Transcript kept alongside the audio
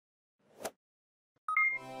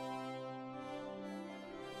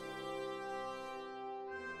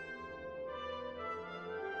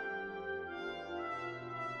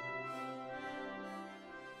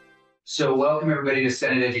So welcome everybody to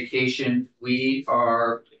Senate Education. We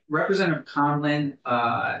are Representative Conlon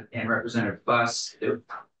and Representative Buss. I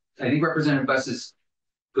think Representative Buss is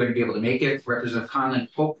going to be able to make it. Representative Conlon,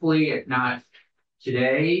 hopefully, if not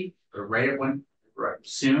today or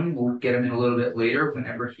soon, we'll get him in a little bit later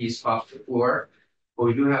whenever he's off the floor. But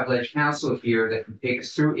we do have Ledge Council here that can take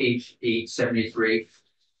us through H.873.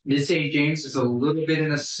 Ms. St. James is a little bit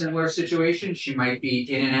in a similar situation. She might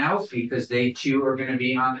be in and out because they too are going to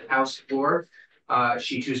be on the House floor.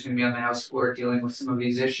 She too is going to be on the House floor dealing with some of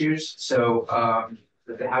these issues. So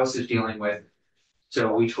that the House is dealing with.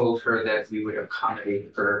 So we told her that we would accommodate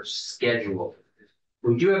her schedule.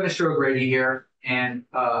 We do have Mr. O'Grady here and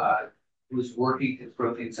who's working to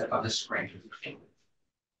throw things up on the screen.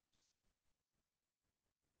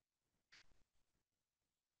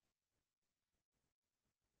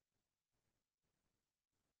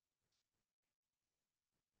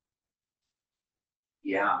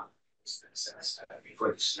 Yeah,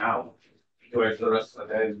 before the snow. Wait for the rest of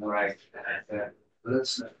the day. Right.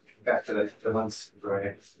 Let's back to the months.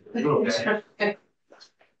 Right. I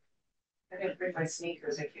gotta bring my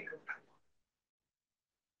sneakers. I can't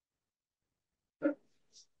go.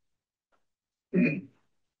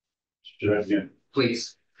 Should I begin?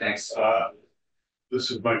 Please. Thanks.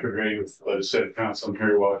 This is Mike O'Grady with Legislative Council. I'm here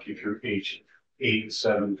to walk you through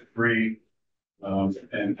H.873,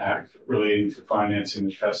 an act relating to financing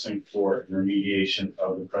the testing for and remediation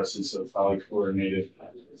of the presence of polychlorinated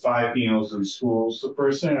phenols in schools. The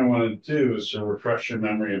first thing I want to do is to refresh your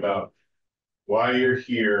memory about why you're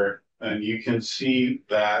here, and you can see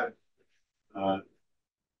that kind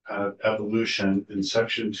of evolution in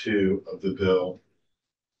section 2 of the bill,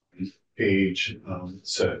 page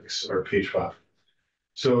 6 or page 5.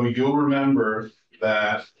 So you'll remember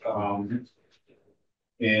that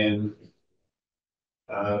in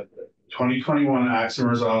 2021 Acts and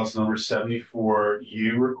Resolves number 74,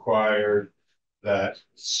 you required that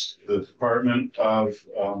the Department of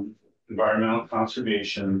Environmental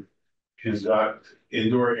Conservation conduct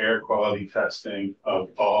indoor air quality testing of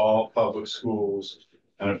all public schools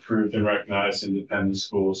and approved and recognized independent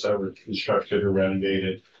schools that were constructed or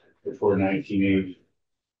renovated before 1980.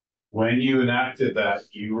 When you enacted that,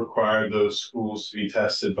 you required those schools to be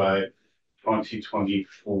tested by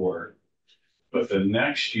 2024. But the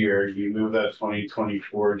next year, you moved that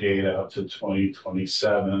 2024 data up to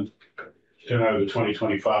 2027, to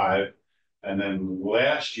 2025. And then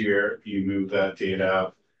last year, you moved that data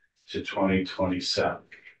up to 2027.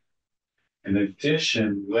 In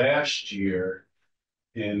addition, last year,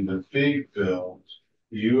 in the big bill,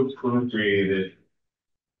 you appropriated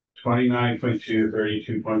 29.2,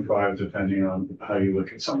 32.5, depending on how you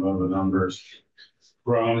look at some of the numbers,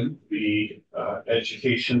 from the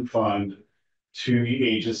education fund to the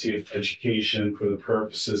Agency of Education for the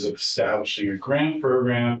purposes of establishing a grant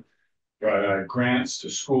program, grants to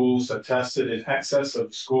schools that tested in excess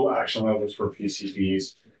of school action levels for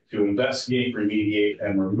PCBs to investigate, remediate,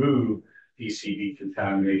 and remove PCB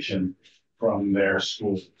contamination from their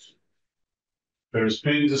schools. There's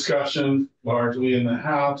been discussion largely in the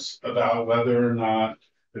House about whether or not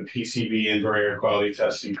the PCB indoor air quality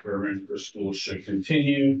testing program for schools should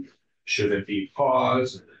continue. Should it be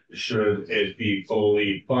paused? Should it be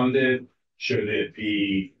fully funded? Should it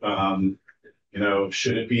be,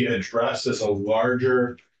 should it be addressed as a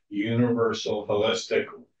larger, universal, holistic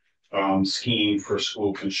scheme for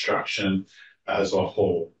school construction as a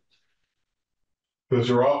whole? Those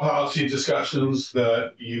are all policy discussions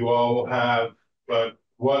that you all will have. But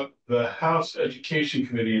what the House Education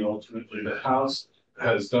Committee and ultimately the House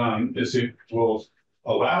has done is it will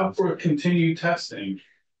allow for continued testing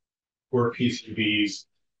for PCBs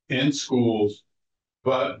in schools,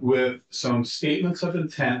 but with some statements of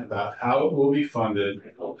intent about how it will be funded,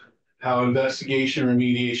 how investigation,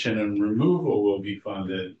 remediation, and removal will be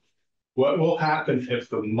funded, what will happen if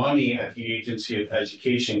the money at the Agency of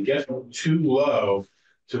Education gets too low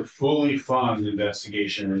to fully fund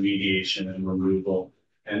investigation, remediation, and removal.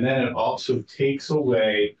 And then it also takes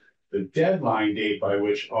away the deadline date by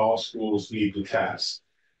which all schools need to test.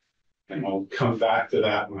 And I'll come back to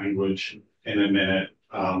that language in a minute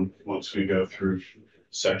once we go through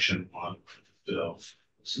section 1 of the bill.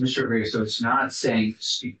 So Mr. Gray, so it's not saying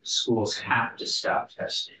schools have to stop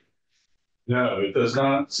testing. No, it does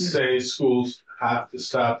not say schools have to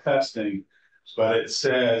stop testing, but it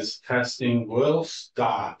says testing will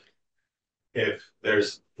stop if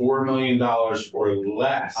there's $4 million or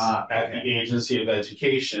less at the Agency of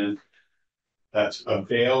Education that's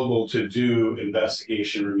available to do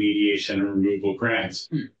investigation, remediation, and removal grants.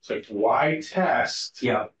 It's like, why test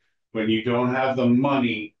when you don't have the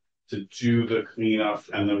money to do the cleanup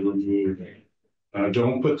and the removing.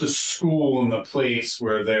 Don't put the school in the place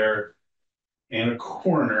where they're in a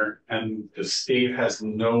corner and the state has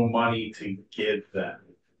no money to give them.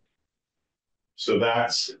 So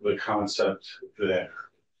that's the concept there.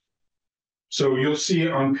 So you'll see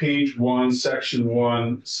on page 1, section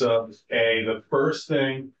 1, sub A, the first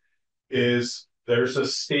thing is there's a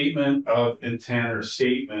statement of intent or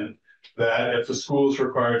statement that if the school is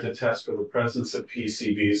required to test for the presence of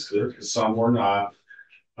PCBs, because some were not,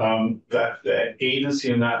 that the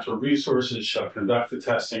agency of natural resources shall conduct the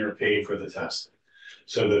testing or pay for the testing.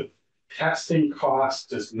 So the testing cost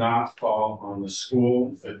does not fall on the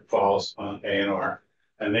school, it falls on A&R.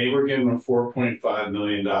 And they were given $4.5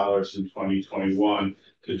 million in 2021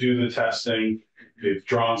 to do the testing. They've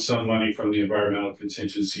drawn some money from the Environmental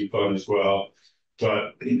Contingency Fund as well,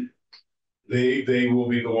 but they will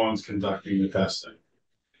be the ones conducting the testing.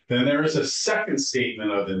 Then there is a second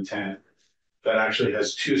statement of intent that actually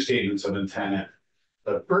has 2 statements of intent in it.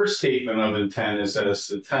 The first statement of intent is that it's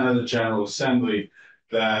the intent of the General Assembly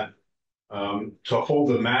that to hold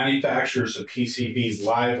the manufacturers of PCBs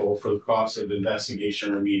liable for the cost of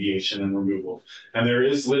investigation, remediation, and removal. And there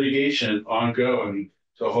is litigation ongoing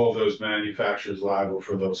to hold those manufacturers liable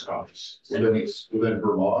for those costs. Within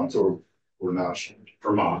Vermont or national?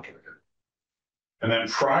 Vermont. And then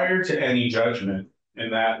prior to any judgment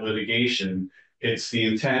in that litigation, it's the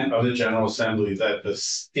intent of the General Assembly that the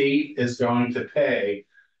state is going to pay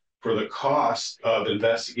for the cost of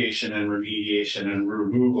investigation and remediation and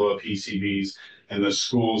removal of PCBs in the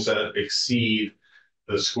schools that exceed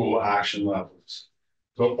the school action levels.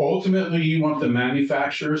 So ultimately, you want the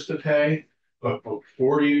manufacturers to pay, but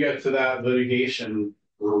before you get to that litigation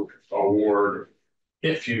award,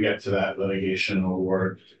 if you get to that litigation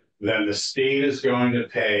award, then the state is going to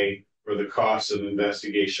pay for the cost of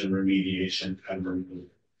investigation, remediation, and removal.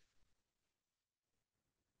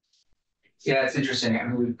 Yeah, it's interesting. I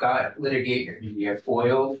mean, we've got litigation. We have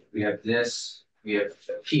oil, we have this, we have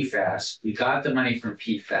PFAS. We got the money from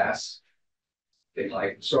PFAS. They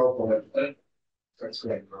like So that's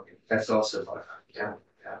great. that's also yeah.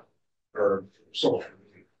 Or sulfur.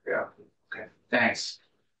 Yeah. Okay. Thanks.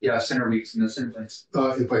 Yeah, Senator Weeks in the sentence.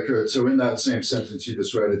 If I could, so in that same sentence you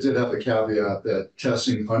just read, it did have the caveat that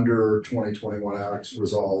testing under 2021 Act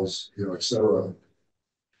resolves, et cetera.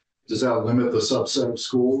 Does that limit the subset of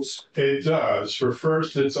schools? It does. For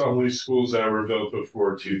first, it's only schools that were built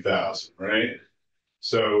before 2000, right?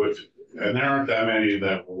 So and there aren't that many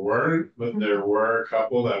that weren't, but there were a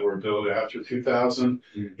couple that were built after 2000.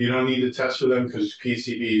 You don't need to test for them because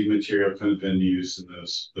PCB material could have been used in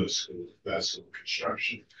those schools, that school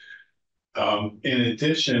construction. In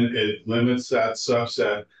addition, it limits that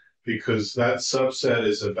subset because that subset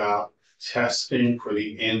is about testing for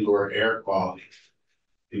the indoor air quality.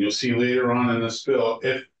 And you'll see later on in this bill,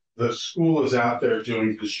 if the school is out there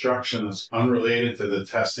doing construction that's unrelated to the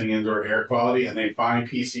testing indoor air quality and they find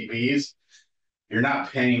PCBs, you're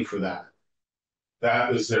not paying for that.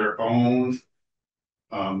 That is their own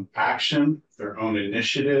action, their own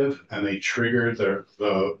initiative, and they triggered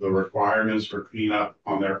the requirements for cleanup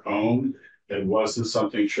on their own. It wasn't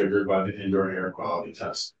something triggered by the indoor air quality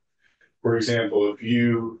test. For example, if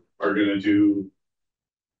you are going to do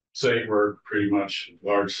site work, pretty much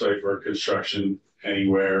large site work construction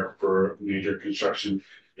anywhere for major construction,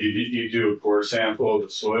 you do a core sample of the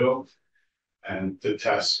soil and to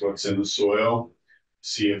test what's in the soil,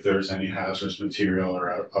 see if there's any hazardous material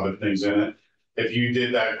or other things in it. If you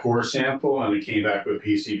did that core sample and it came back with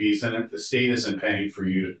PCBs in it, the state isn't paying for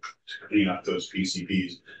you to clean up those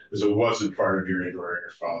PCBs because it wasn't part of your indoor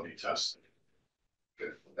air quality testing.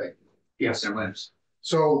 Good, thank you. Yes, Senator Williams.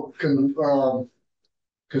 So can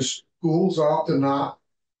schools opt to not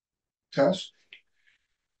test?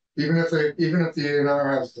 Even if the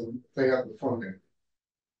A&R has they have the funding.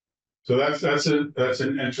 So that's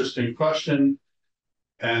an interesting question.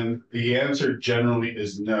 And the answer generally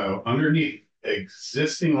is no. Underneath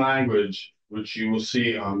existing language, which you will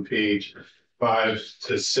see on page 5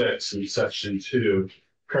 to 6 in section 2,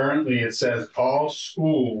 currently it says all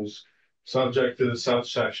schools subject to the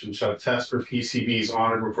subsection shall test for PCBs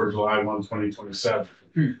on or before July 1, 2027.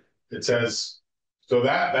 It says, so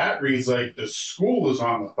that reads like the school is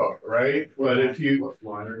on the hook, right? But if you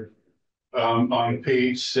on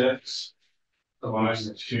page 6,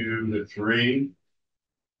 lines 2 to 3.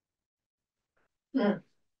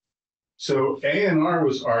 So A&R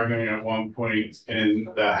was arguing at one point in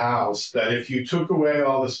the House that if you took away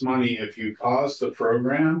all this money, if you paused the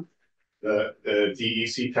program, the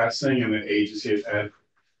DEC testing and the Agency of Ed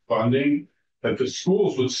funding, that the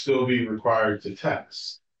schools would still be required to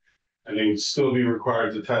test. and they would still be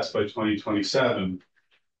required to test by 2027.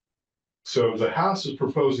 So the House is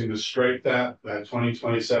proposing to strike that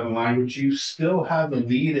 2027 language. You still have the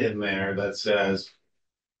lead in there that says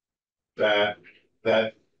that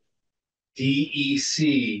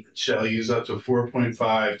DEC shall use up to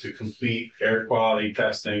 4.5 to complete air quality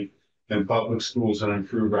testing in public schools and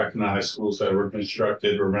improve recognized schools that were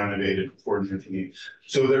constructed or renovated before 1980.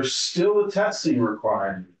 So there's still a testing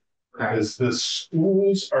requirement. Because the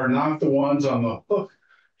schools are not the ones on the hook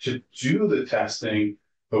to do the testing.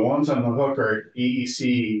 The ones on the hook are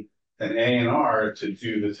EEC and A&R to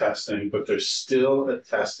do the testing, but there's still a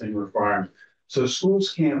testing requirement. So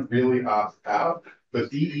schools can't really opt out, but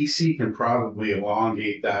DEC can probably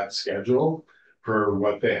elongate that schedule for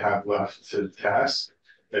what they have left to test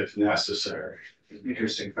if necessary.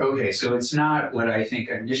 Interesting. Okay, so it's not what I think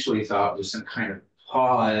I initially thought was some kind of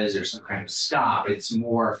pause or some kind of stop. It's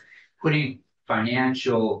more shifting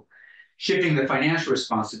the financial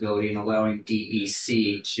responsibility and allowing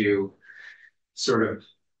DEC to sort of.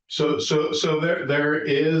 So there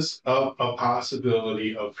is a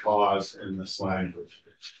possibility of pause in this language.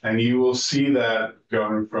 And you will see that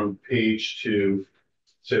going from page 2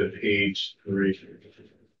 to page 3.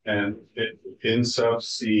 And in sub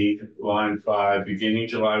C, line 5, beginning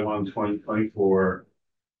July 1, 2024,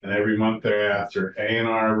 and every month thereafter,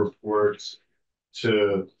 A&R reports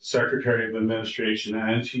to Secretary of Administration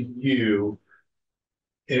and to you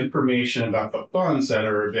information about the funds that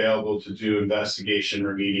are available to do investigation,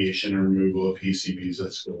 remediation, and removal of PCBs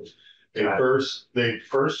at schools. They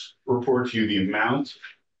first report to you the amount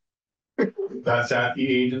that's at the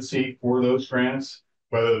agency for those grants,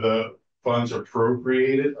 whether the funds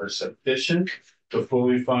appropriated are sufficient to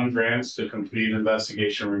fully fund grants to complete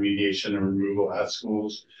investigation, remediation, and removal at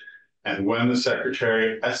schools, and when the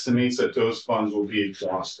secretary estimates that those funds will be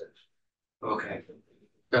exhausted. Okay.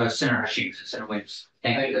 Senator Williams.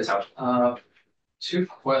 Thank you. That's helpful. 2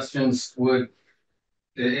 questions.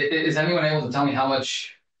 Is anyone able to tell me how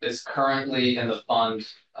much is currently in the fund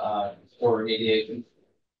for remediation?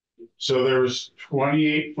 So there was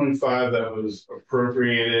 28.5 that was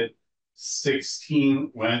appropriated. 16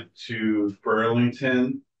 went to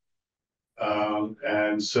Burlington.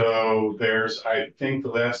 And so I think the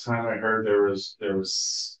last time I heard there was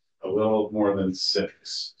a little more than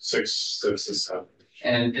 6 to 7.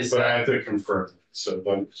 And I have to confirm. So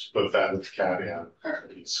let's put that with caveat.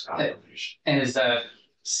 And is that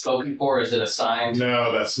spoken for? Is it assigned?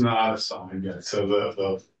 No, that's not assigned yet.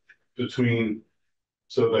 So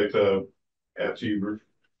after you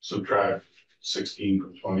subtract 16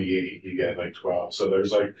 from 28, you get like 12. So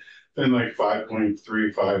there's been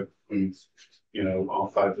 5.3, 5. All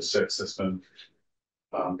 5 to 6 has been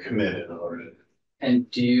committed already. And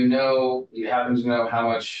do you happen to know how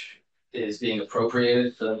much is being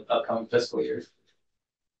appropriated for the upcoming fiscal year?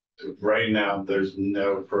 Right now, there's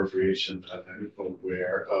no appropriation that I'm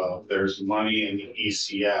aware of. There's money in the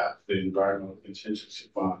ECF, the Environmental Contingency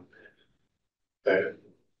Fund, that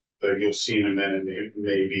you'll see in a minute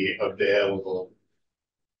may be available.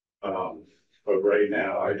 But right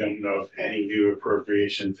now, I don't know of any new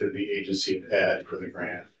appropriation to the agency of ed for the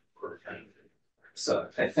grant program. So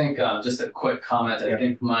I think just a quick comment. I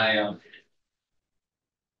think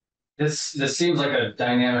this seems like a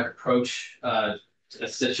dynamic approach to the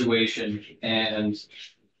situation, and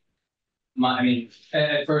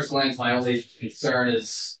at first glance, my only concern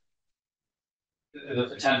is the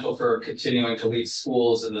potential for continuing to lead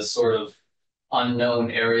schools in this sort of unknown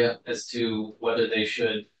area as to whether they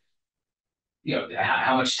should,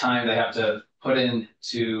 how much time they have to put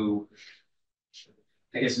into,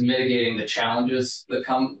 I guess, mitigating the challenges that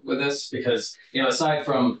come with this. Because, aside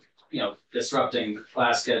from, disrupting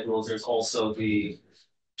class schedules, there's also the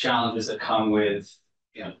challenges that come with,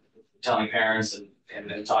 telling parents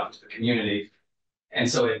and talking to the community. And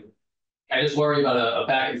so I just worry about a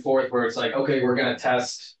back and forth where it's like, okay, we're going to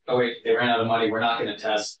test. Oh wait, they ran out of money. We're not going to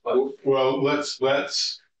test. But well,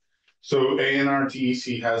 so A&R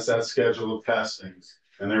TEC has that schedule of testing,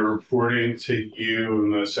 and they're reporting to you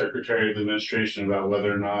and the Secretary of Administration about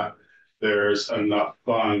whether or not there's enough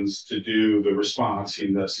funds to do the response, the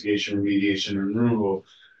investigation, remediation, and removal.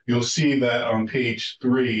 You'll see that on page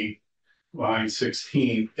 3, line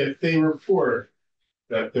 16, if they report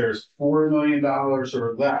that there's $4 million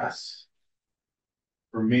or less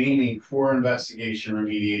remaining for investigation,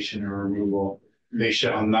 remediation, and removal, they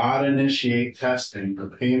shall not initiate testing or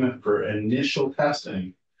payment for initial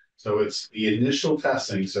testing. So it's the initial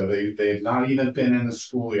testing. So they have not even been in the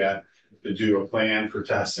school yet to do a plan for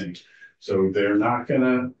testing. So they're not going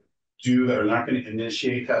to do that. They're not going to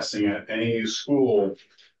initiate testing at any school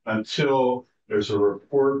until there's a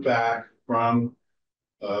report back from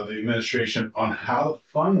the administration on how to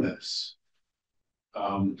fund this.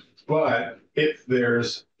 But if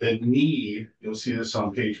there's a need, you'll see this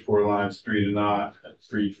on page 4, lines 3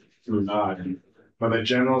 through 9. When the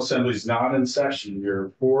General Assembly is not in session,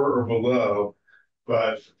 you're 4 or below,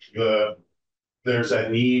 but there's a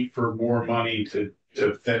need for more money to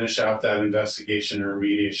finish out that investigation or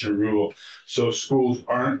remediation rule, so schools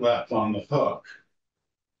aren't left on the hook.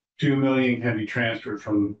 2 million can be transferred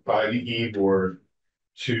by the E-board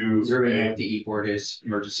to Zero the E-board is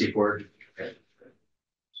emergency board.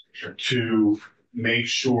 to make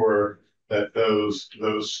sure that those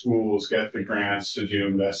schools get the grants to do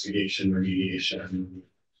investigation remediation.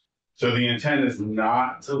 So the intent is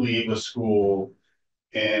not to leave a school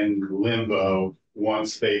in limbo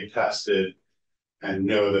once they've tested and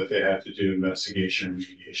know that they have to do investigation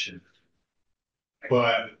remediation,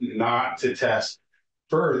 but not to test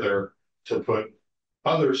further to put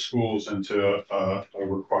other schools into a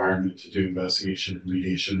requirement to do investigation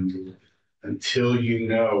remediation until you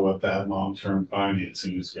know what that long-term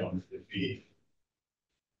financing is going to be.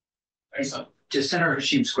 To Senator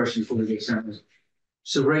Hashim's question before we get started.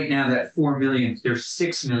 So right now that 4 million, there's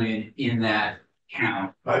 6 million in that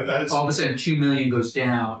count. All of a sudden 2 million goes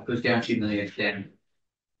down 2 million, then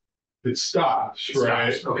it stops,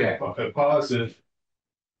 right? Okay. It pauses.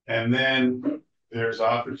 And then there's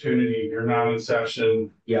opportunity, you're not in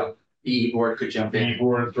session. yeah, the E-board could jump The in.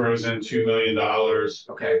 board throws in $2 million.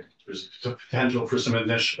 Okay. There's the potential for some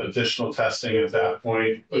additional testing at that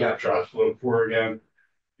point. But Yeah. it drops below 4 again.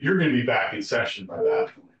 You're going to be back in session by that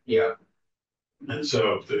point. Yeah. And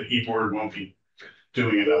so the E-board won't be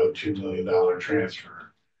doing another $2 million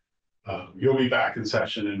transfer. You'll be back in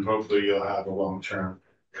session and hopefully you'll have a long-term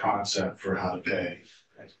concept for how to pay.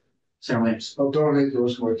 Senator Williams. I'll donate the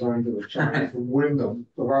rest of my time to the Center for Wyndham,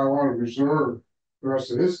 but I want to reserve the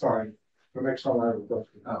rest of his time the next time I have a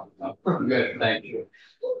question. Oh, good, thank you.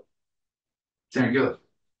 Senator Gillett.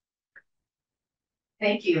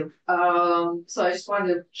 Thank you. So I just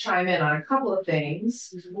wanted to chime in on a couple of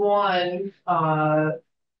things. One,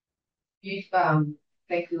 you,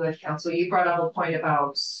 thank you, Council. You brought up a point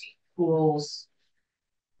about schools.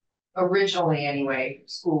 Originally, anyway,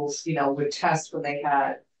 schools, would test when they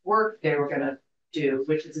had work they were going to do,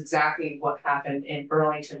 which is exactly what happened in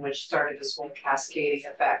Burlington, which started this whole cascading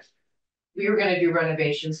effect. We were going to do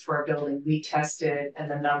renovations to our building. We tested, and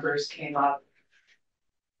the numbers came up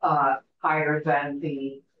higher than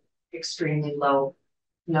the extremely low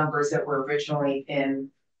numbers that were originally in,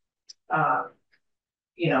 that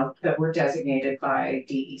were designated by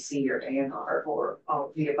DEC or ANR or all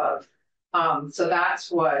of the above. So that's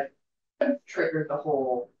what triggered the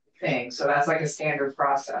whole thing. So that's like a standard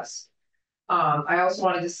process. I also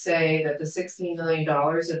wanted to say that the $16 million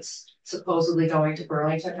that's supposedly going to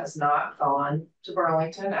Burlington has not gone to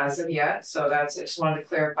Burlington as of yet. So that's, I just wanted to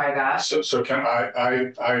clarify that. So can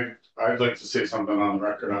I'd like to say something on the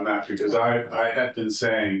record on that, because I had been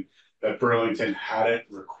saying that Burlington hadn't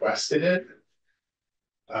requested it.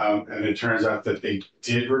 And it turns out that they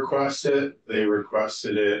did request it. They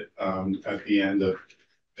requested it at the end of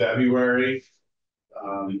February.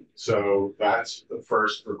 So that's the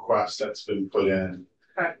first request that's been put in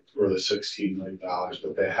for the $16 million,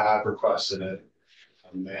 but they have requested it.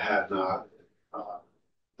 They had not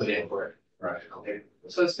Put in for it. right. Okay.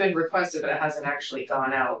 So it's been requested, but it hasn't actually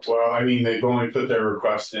gone out. Well, I mean, they've only put their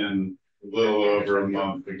request in a little over a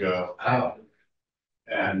month ago. Oh.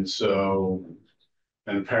 And so,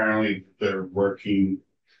 and apparently they're working.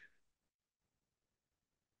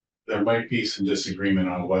 There might be some disagreement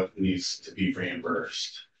on what needs to be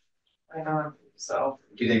reimbursed. I know, so.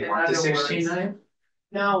 Do they want the 16 million?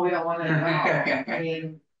 No, we don't want to know. I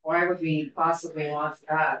mean, why would we possibly want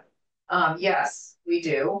that? Yes, we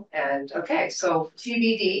do. And okay, so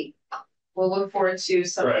TBD, we'll look forward to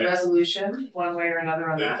some Right. resolution one way or another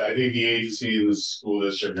on that. I think the agency and the school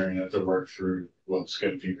district are going to have to work through what's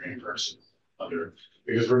going to be reimbursed under,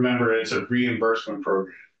 because remember, it's a reimbursement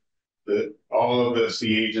program. All of this,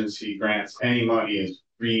 the agency grants any money is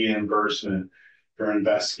reimbursement for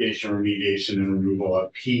investigation, remediation, and removal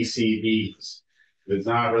of PCBs. If it's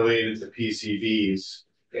not related to PCBs,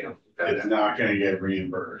 it's not going to get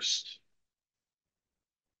reimbursed.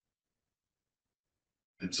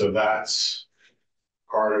 And so that's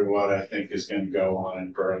part of what I think is going to go on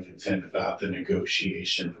in Burlington about the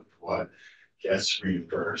negotiation of what gets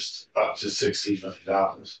reimbursed up to $16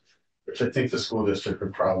 million, which I think the school district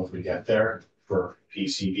would probably get there for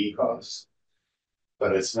PCB costs,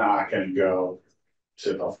 but it's not going to go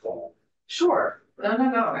to the full. Sure. No,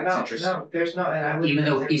 That's interesting. there's no, and I would. Even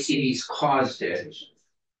though PCBs caused it.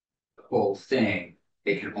 whole thing,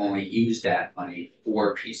 they can only use that money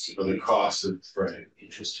for For the PCBs. cost of, right,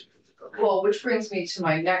 interesting. Well, which brings me to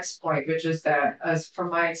my next point, which is that, as from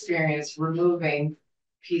my experience, removing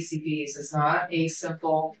PCBs is not a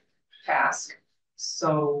simple task.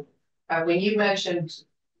 So, when you mentioned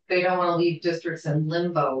they don't wanna leave districts in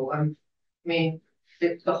limbo, I mean,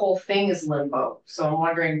 the whole thing is limbo, so I'm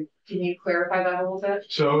wondering, can you clarify that a little bit?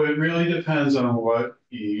 So it really depends on what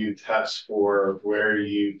you test for, where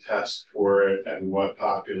you test for it, and what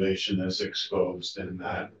population is exposed in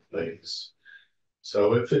that place.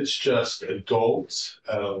 So if it's just adults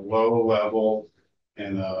at a low level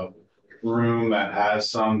in a room that has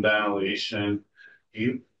some ventilation,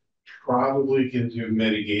 you probably can do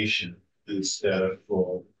mitigation instead of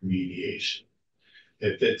full remediation.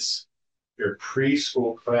 If it's your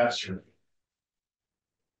preschool classroom,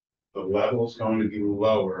 the level is going to be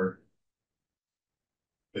lower.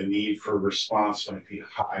 The need for response might be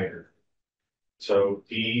higher. So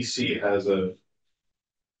DEC has the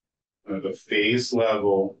phase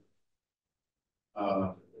level,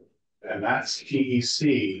 and that's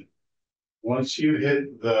DEC. Once you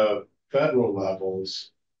hit the federal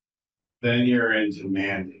levels, then you're into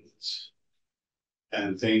mandates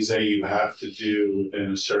and things that you have to do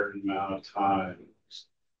in a certain amount of time.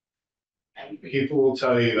 People will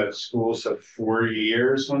tell you that schools have 4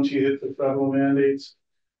 years once you hit the federal mandates.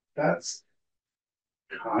 That's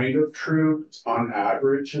kind of true. On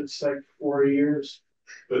average, it's like 4 years.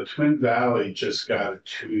 But Twin Valley just got a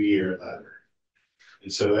 2-year letter.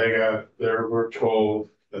 And so they were told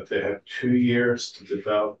that they have 2 years to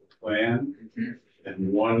develop a plan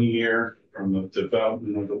and 1 year from the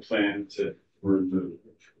development of the plan to remove.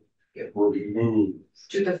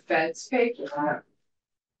 Do the feds pay for that?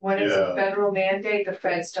 When it's a federal mandate, the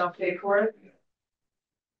feds don't pay for it?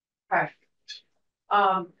 Okay.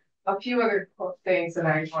 A few other things that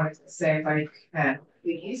I wanted to say, if I can,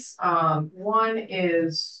 please. One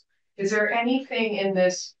is there anything in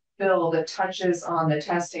this bill that touches on the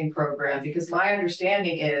testing program? Because my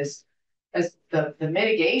understanding is, as the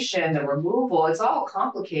mitigation, the removal, it's all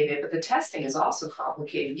complicated, but the testing is also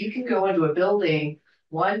complicated. You can go into a building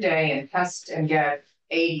one day and test and get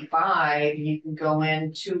 85, and you can go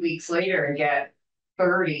in 2 weeks later and get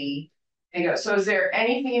 30. And go. So is there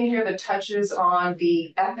anything in here that touches on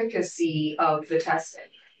the efficacy of the testing?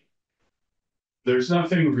 There's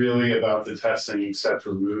nothing really about the testing except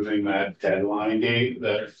removing that deadline date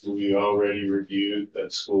that we already reviewed,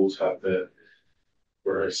 that schools have to,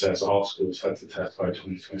 where it says all schools have to test by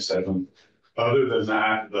 2027. Other than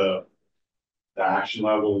that, the action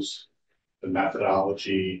levels, the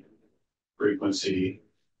methodology, frequency,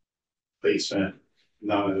 placement,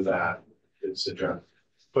 none of that is addressed.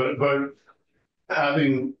 But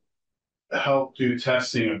having helped do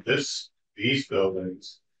testing of these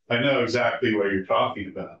buildings, I know exactly what you're talking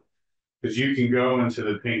about. Because you can go into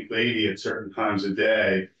the Pink Lady at certain times of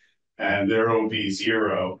day and there will be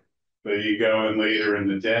 0. But you go in later in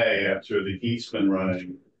the day after the heat's been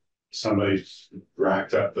running, somebody's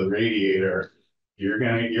racked up the radiator, you're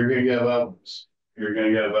gonna get levels. You're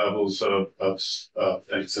gonna get levels of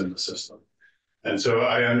things in the system. And so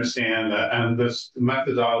I understand that, and this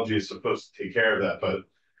methodology is supposed to take care of that, but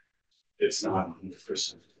it's not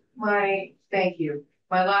 100%. Thank you.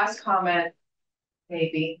 My last comment,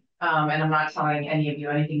 maybe, and I'm not telling any of you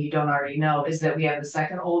anything you don't already know, is that we have the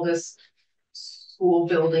second oldest school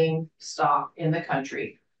building stock in the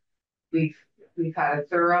country. We've had a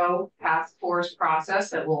thorough task force process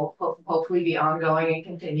that will hopefully be ongoing and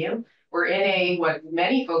continue. We're in what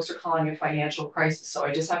many folks are calling a financial crisis. So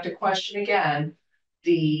I just have to question again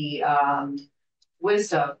the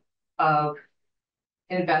wisdom of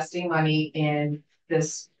investing money in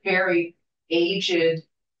this very aged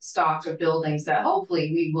stock of buildings that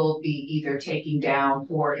hopefully we will be either taking down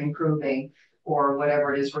or improving or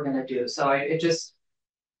whatever it is we're going to do. So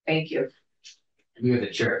thank you. We have the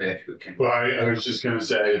chair back who can. Well, I was just going to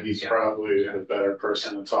say he's probably a better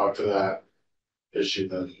person to talk to that issue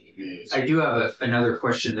than me. I do have another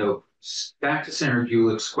question though. Back to Senator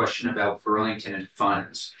Bulick's question about Burlington and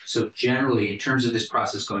funds. So generally, in terms of this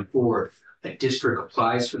process going forward, a district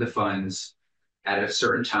applies for the funds at a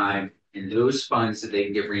certain time, and those funds that they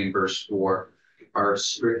can get reimbursed for are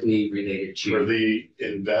strictly related to for the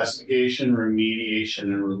investigation, remediation,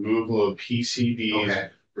 and removal of PCBs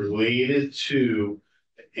related to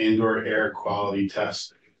indoor air quality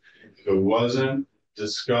testing. If it wasn't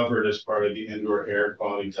discovered as part of the indoor air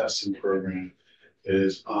quality testing program, it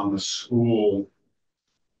is on the school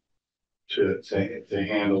to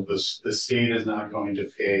handle this. The state is not going to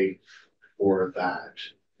pay for that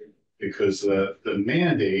because the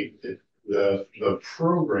mandate, the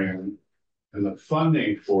program and the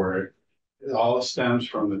funding for it, it all stems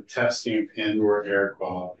from the testing of indoor air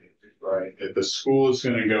quality, right? If the school is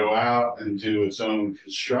going to go out and do its own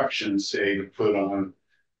construction, say to put on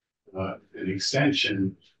an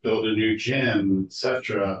extension, build a new gym,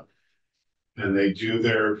 etc., and they do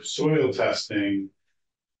their soil testing,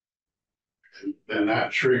 then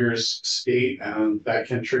that triggers state and that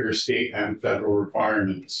can trigger state and federal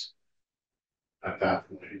requirements at that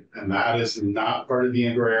point. And that is not part of the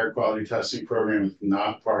indoor air quality testing program. It's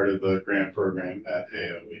not part of the grant program at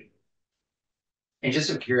AOE. And just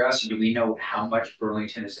of curiosity, do we know how much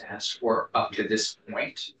Burlington has asked for up to this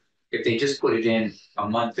point? If they just put it in a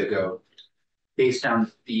month ago, based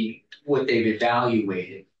on what they've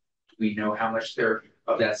evaluated, do we know how much they're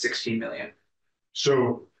of that 16 million?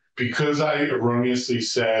 So because I erroneously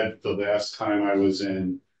said the last time I was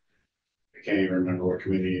in, I can't even remember what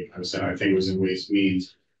committee I was in, I think it was in Waste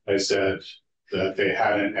Means, I said that they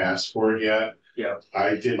hadn't asked for it yet. Yeah.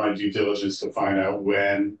 I did my due diligence to find out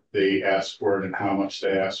when they asked for it and how much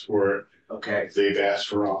they asked for it. Okay. They've asked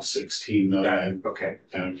for all 16 million. Okay.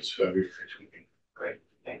 And it was February. Great.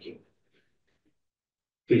 Thank you.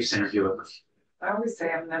 Please, Senator Hewitt. I always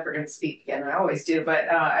say I'm never gonna speak again, I always do, but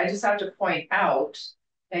I just have to point out,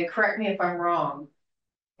 and correct me if I'm wrong,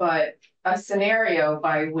 but a scenario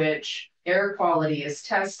by which air quality is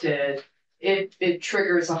tested, it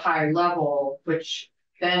triggers a high level, which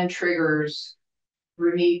then triggers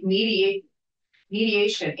mediation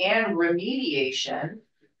and remediation,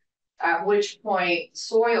 at which point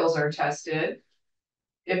soils are tested.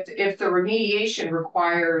 If the remediation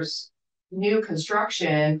requires new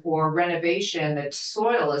construction or renovation, the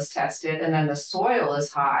soil is tested and then the soil is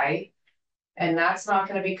high, and that's not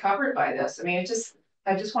going to be covered by this. I mean, I just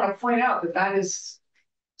want to point out that is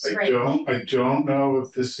strange. I don't know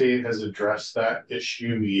if the state has addressed that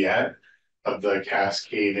issue yet of the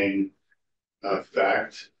cascading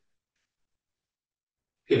effect.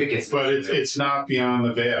 If it gets, but it's not beyond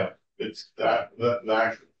the veil. It's that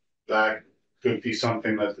could be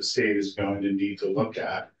something that the state is going to need to look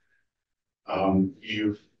at.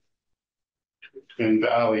 Twin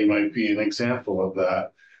Valley might be an example of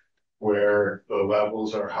that, where the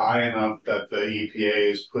levels are high enough that the EPA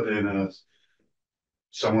has put in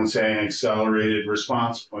someone saying accelerated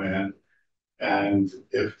response plan. And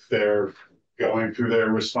if they're going through their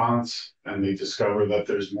response and they discover that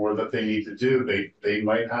there's more that they need to do, they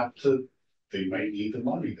might need the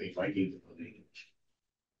money.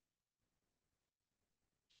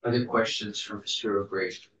 Other questions from Mr.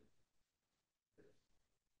 O'Grady?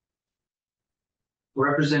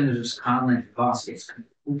 Representatives Conlon and Voss,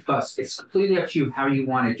 it's completely up to you how you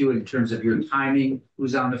want to do it in terms of your timing,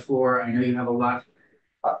 who's on the floor. I know you have a lot.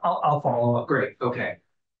 I'll follow up. Great, okay.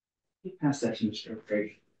 Pass that to Mr.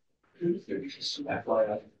 O'Grady.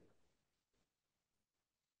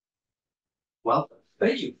 Well,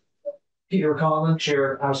 Thank you. Peter Conlon,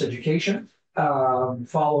 Chair of House Education.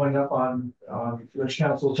 Following up on Rich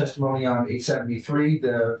Council testimony on H.873,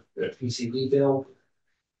 the PCB bill.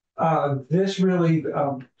 This really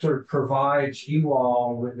sort of provides you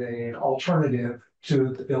all with an alternative to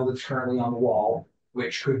the bill that's currently on the wall,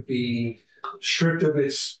 which could be stripped of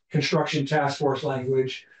its construction task force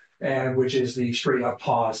language, and which is the straight up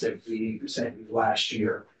pause that we sent you last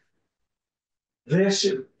year. This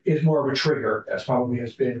is more of a trigger, as probably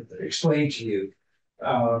has been explained to you.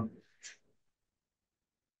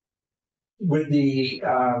 With the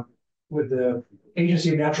Agency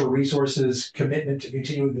of Natural Resources commitment to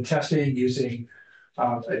continuing the testing using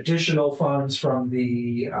additional funds from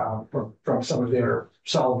from some of their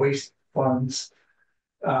solid waste funds,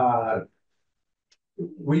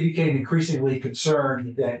 we became increasingly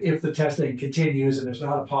concerned that if the testing continues and there's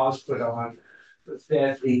not a pause put on,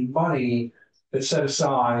 that the money that's set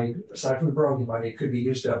aside from the growing money, could be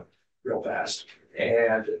used up real fast.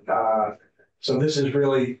 And so this is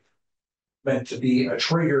really meant to be a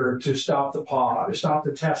trigger to stop the pause, stop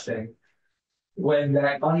the testing, when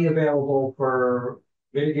that money available for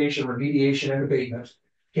mitigation, remediation, and abatement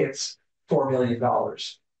hits $4 million.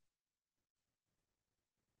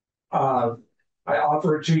 I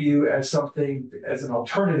offer it to you as an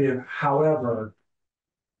alternative. However,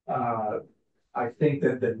 I think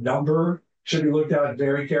that the number should be looked at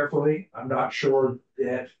very carefully. I'm not sure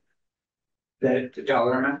that the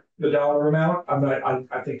dollar amount.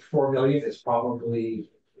 I think 4 million is probably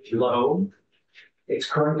low. It's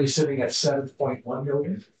currently sitting at 7.1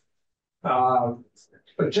 million.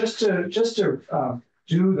 But just to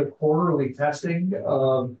do the quarterly testing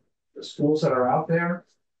of the schools that are out there,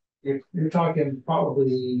 you're talking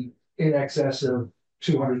probably in excess of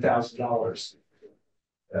 $200,000.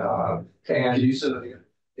 And Can you say that again?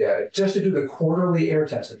 yeah, just to do the quarterly air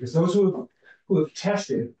testing, because those who have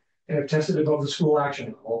tested and have tested above the school action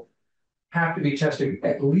level have to be tested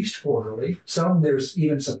at least quarterly. There's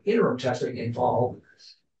even some interim testing involved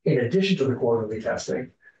in addition to the quarterly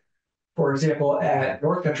testing. For example, at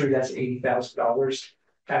North Country, that's $80,000.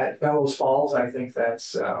 At Bellows Falls, I think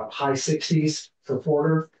that's high 60s for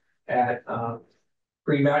Porter. At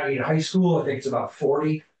Green Mountain High School, I think it's about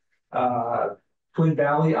 40. Twin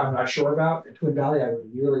Valley, I'm not sure about. In Twin Valley, I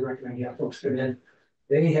would really recommend you have folks come in.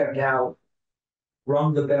 They have now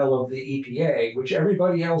rung the bell of the EPA, which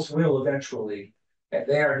everybody else will eventually. And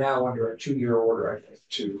they are now under a 2-year order, I think,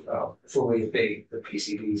 to fully abate the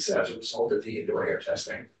PCBs as a result of the indoor air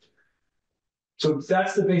testing. So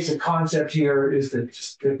that's the basic concept here, is that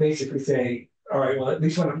just to basically say, all right, well, at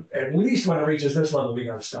least when it reaches this level, we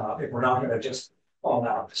got to stop. If we're not going to just all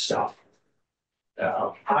out stop.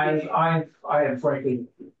 I am frankly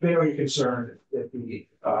very concerned that the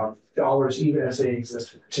dollars, even as they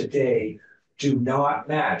exist today, do not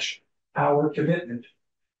match our commitment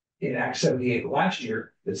in Act 78 last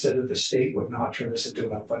year that said that the state would not turn this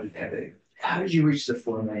into an unfunded mandate. How did you reach the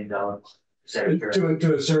 $4 million? Is that your?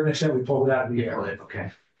 To a certain extent, we pulled it out of the air.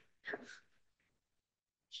 Okay.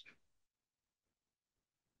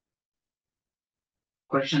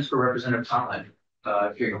 Questions for Representative Tomlin?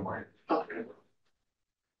 Here you go.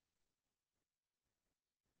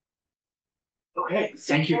 Okay,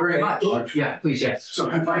 thank you very much. Yeah, please, yes. So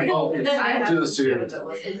I'm fine. I have Do this to you. that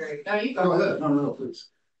wasn't very- No, you Go go. ahead. No, please.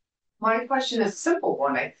 My question is a simple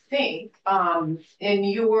one, I think. In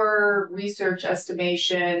your research,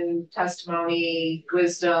 estimation, testimony,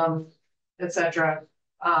 wisdom, etc.,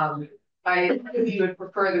 I think you would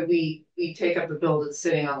prefer that we take up the bill that's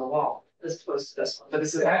sitting on the wall as opposed to this one, but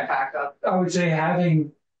this is like backup. I would say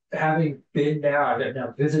having been I've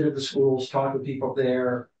now visited the schools, talked with people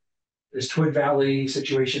there. This Twin Valley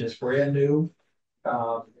situation is brand new.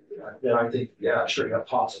 Then I think, yeah, straight up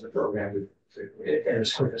toss in the program and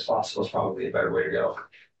as quick as possible is probably a better way to go.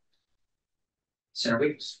 Senator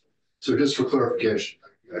Weeks. So just for clarification,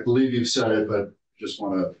 I believe you've said it, but just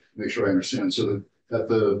want to make sure I understand. So that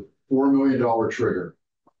the $4 million trigger,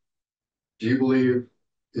 do you believe,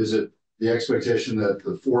 is it the expectation that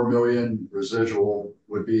the 4 million residual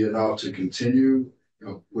would be enough to continue,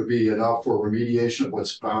 would be enough for remediation of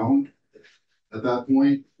what's found at that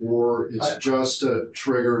point, or it's just a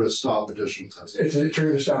trigger to stop additional testing? It's a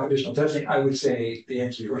trigger to stop additional testing. I would say the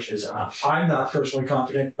answer to your question is I'm not personally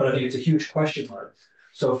confident, but I think it's a huge question mark.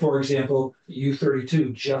 So, for example,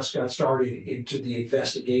 U32 just got started into the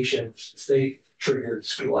investigation. They triggered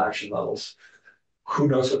school action levels. Who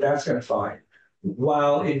knows what that's going to find?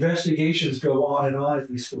 While investigations go on at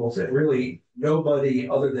these schools, and really nobody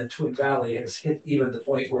other than Twin Valley has hit even the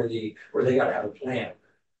point where they got to have a plan.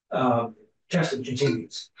 Testing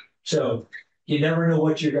continues. So you never know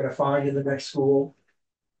what you're going to find in the next school.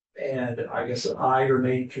 And I guess I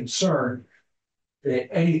remain concerned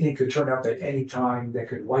that anything could turn up at any time that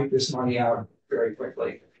could wipe this money out very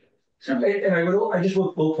quickly. And I just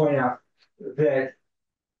will point out that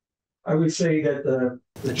I would say that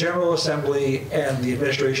the General Assembly and the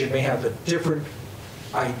administration may have a different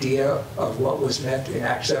idea of what was meant in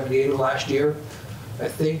Act 78 of last year. I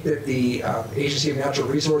think that the Agency of Natural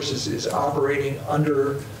Resources is operating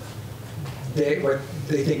under what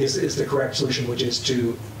they think is the correct solution, which is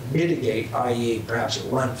to mitigate, i.e. perhaps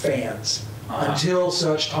run fans until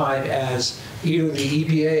such time as either the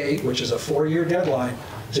EPA, which is a 4-year deadline,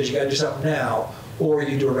 says you got to do something now, or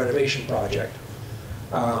you do a renovation project.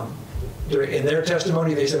 In their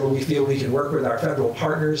testimony, they said, well, we feel we can work with our federal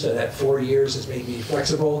partners, and that 4 years is maybe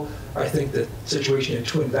flexible. I think the situation in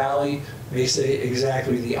Twin Valley may say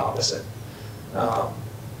exactly the opposite. And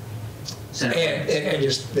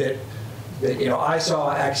just that, I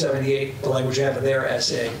saw Act 78, the language you have in there, as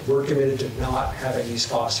saying we're committed to not having these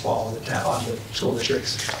costs fall on the school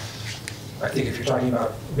districts. I think if you're talking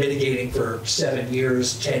about mitigating for 7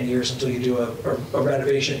 years, 10 years until you do a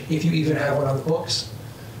renovation, if you even have one on the books,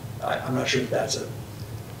 I'm not sure that's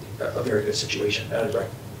a very good situation.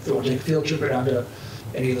 If you want to take a field trip down to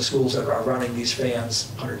any of the schools that are running these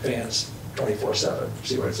fans, 100 fans, 24/7,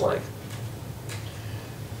 see what it's like.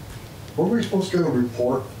 Were we supposed to get a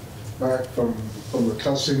report back from the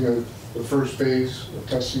testing of the first phase of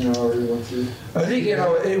testing I already went through? I think,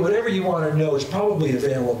 whatever you want to know is probably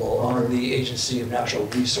available on the Agency of Natural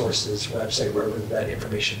Resources website, wherever that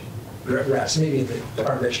information rests. Maybe the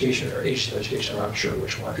Department of Education or Agency of Education, I'm not sure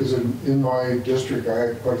which one. Because in my district, I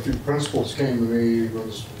had quite a few principals came to me when it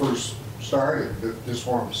was first started that just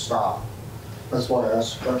wanted to stop. That's why I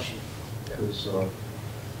asked the question. Because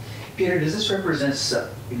Peter, does this represent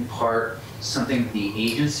in part something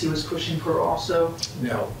the agency was pushing for also?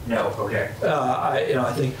 No. No, okay.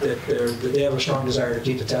 I think that they have a strong desire to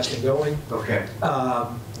keep the testing going. Okay.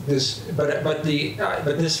 But this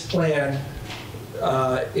plan,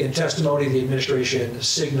 in testimony, the administration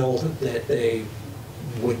signaled that they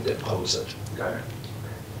wouldn't oppose it. Got it.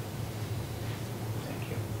 Thank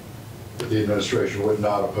you. But the administration would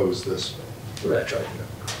not oppose this. That's right.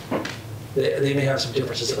 They may have some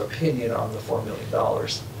differences of opinion on the $4 million.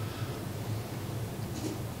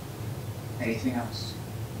 Anything else?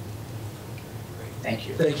 Great, thank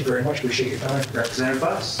you. Thank you very much. Appreciate your time. Representative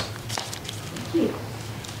Buss.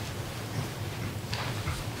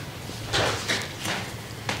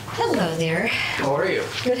 Hello there. How are you?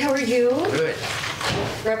 Good, how are you? Good.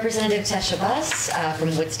 Representative Tesha Buss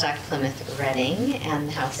from Woodstock, Plymouth, Reading, and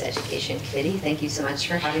the House Education Committee. Thank you so much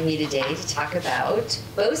for having me today to talk about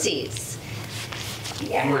BOCES.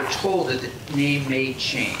 Yeah. You were told that the name may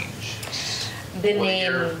change. The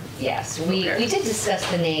name, yes, we did discuss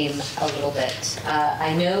the name a little bit.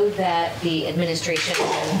 I know that the administration,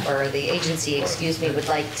 or the agency, excuse me, would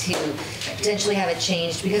like to potentially have it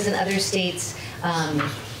changed because in other states,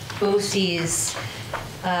 BOCES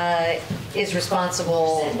is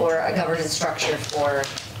responsible for a governance structure for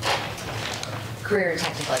career and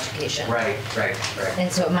technical education. Right. And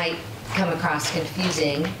so it might come across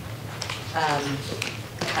confusing.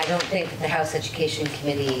 I don't think that the House Education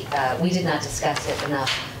Committee, we did not discuss it enough,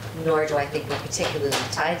 nor do I think we're particularly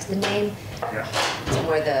tied to the name. Yeah. It's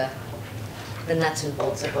more the nuts and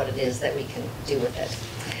bolts of what it is that we can do with it.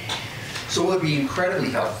 So what would be incredibly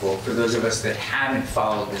helpful for those of us that haven't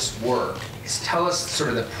followed this work is tell us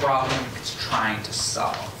sort of the problem it's trying to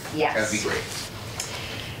solve. Yes. That would be great.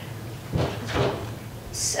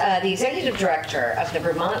 The executive director of the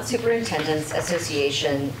Vermont Superintendents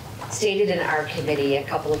Association stated in our committee a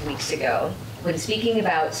couple of weeks ago, when speaking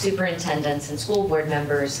about superintendents and school board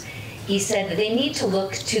members, he said that they need to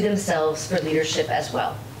look to themselves for leadership as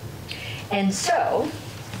well. And so,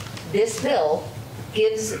 this bill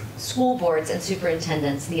gives school boards and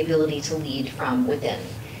superintendents the ability to lead from within.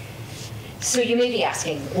 So you may be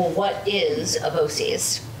asking, well, what is a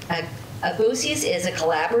BOCES? A BOCES is a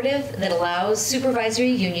collaborative that allows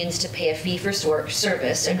supervisory unions to pay a fee for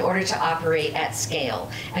service in order to operate at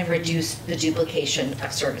scale and reduce the duplication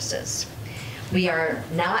of services. We are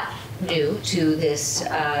not new to this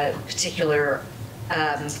particular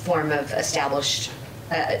form of established,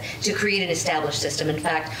 to create an established system. In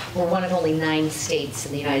fact, we're one of only 9 states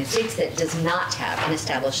in the United States that does not have an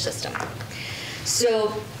established system.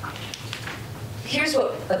 So here's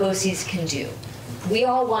what a BOCES can do. We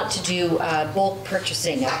all want to do bulk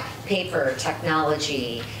purchasing of paper,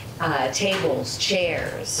 technology, tables,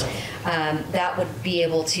 chairs. That would be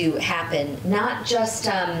able to happen not just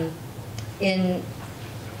in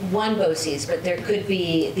one BOCES, but there could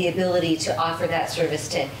be the ability to offer that service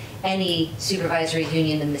to any supervisory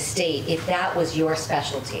union in the state if that was your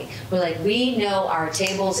specialty. We're like, we know our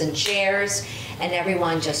tables and chairs, and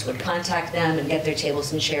everyone just would contact them and get their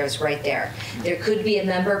tables and chairs right there. There could be a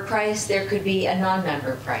member price, there could be a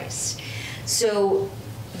non-member price. So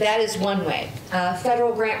that is one way.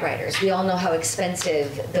 Federal grant writers, we all know how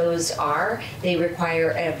expensive those are. They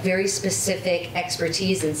require a very specific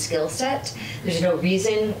expertise and skill set. There's no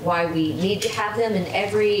reason why we need to have them in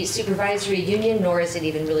every supervisory union, nor is it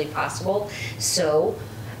even really possible. So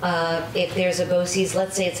if there's a BOCES,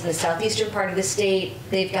 let's say it's in the southeastern part of the state,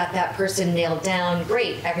 they've got that person nailed down,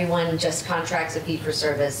 great, everyone just contracts a fee for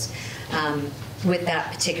service with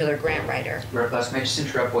that particular grant writer. Representative Buss, may I just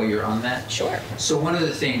interrupt while you're on that? Sure. So one of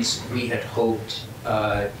the things we had hoped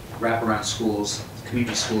wraparound schools,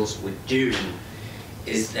 community schools would do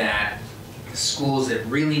is that the schools that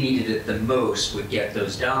really needed it the most would get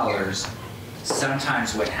those dollars.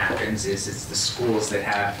 Sometimes what happens is it's the schools that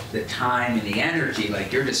have the time and the energy,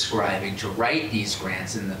 like you're describing, to write these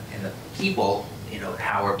grants and the people,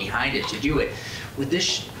 power behind it to do it. Would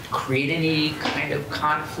this create any kind of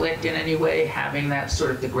conflict in any way, having that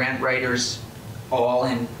sort of the grant writers all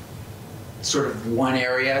in sort of one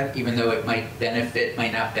area, even though it might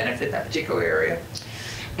not benefit that particular area?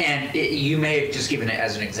 And you may have just given it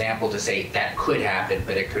as an example to say that could happen,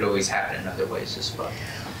 but it could always happen in other ways as well.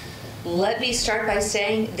 Let me start by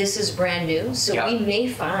saying this is brand new, so we may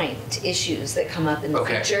find issues that come up in the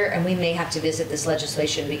future, and we may have to visit this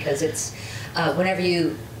legislation because it's whenever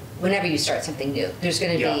you start something new, there's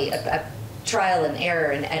going to be a trial and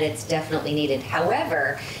error, and it's definitely needed.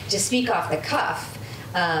 However, to speak off the cuff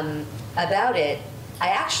about it, I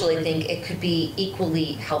actually think it could be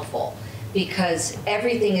equally helpful because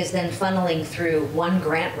everything is then funneling through one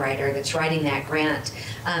grant writer that's writing that grant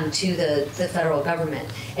to the federal government.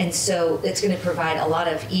 And so it's going to provide a lot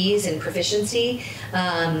of ease and proficiency.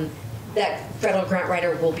 That federal grant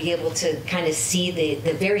writer will be able to kind of see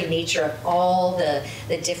the very nature of all the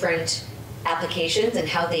different applications and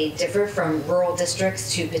how they differ from rural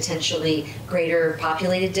districts to potentially greater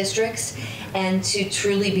populated districts, and to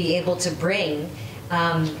truly be able to bring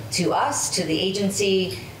to us, to the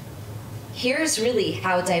agency, here's really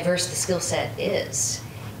how diverse the skill set is.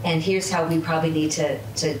 And here's how we probably need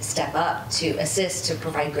to step up to assist to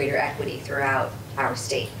provide greater equity throughout our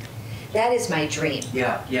state. That is my dream.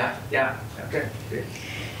 Yeah. Okay, good.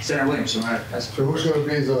 Senator Williams, you want to ask? So who's gonna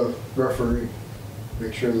be the referee?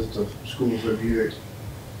 Make sure that the schools that you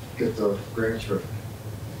get the grants for.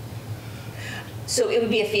 So it would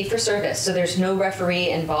be a fee for service. So there's no referee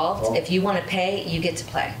involved. Oh. If you want to pay, you get to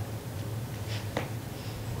play.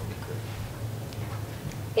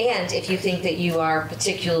 And if you think that you are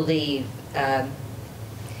particularly, I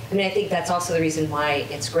think that's also the reason why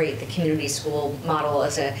it's great. The community school model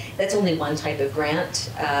that's only one type of grant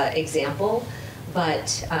example,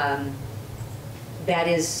 but that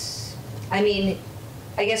is,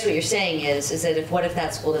 I guess what you're saying is that what if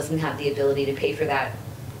that school doesn't have the ability to pay for that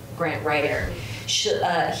grant writer?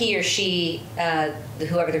 He or she,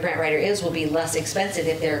 whoever the grant writer is, will be less expensive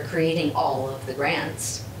if they're creating all of the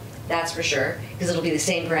grants. That's for sure, because it'll be the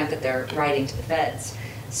same grant that they're writing to the feds.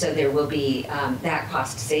 So there will be that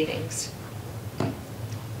cost savings.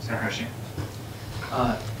 Senator Hershey.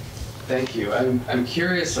 Thank you. I'm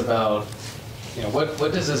curious about,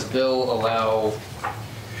 what does this bill allow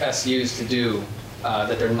SUs to do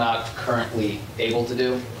that they're not currently able to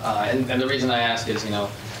do? And the reason I ask is,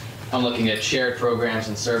 I'm looking at shared programs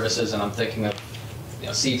and services, and I'm thinking of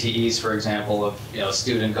CTEs, for example, of a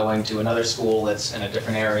student going to another school that's in a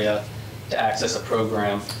different area to access a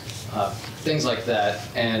program, things like that.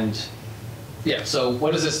 And yeah, so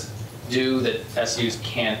what does this do that SUs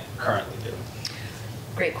can't currently do?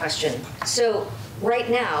 Great question. So right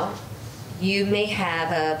now, you may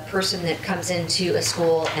have a person that comes into a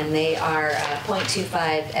school and they are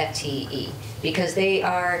 0.25 FTE because they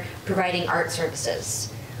are providing art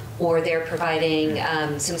services, or they're providing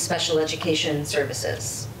some special education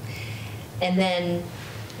services. And then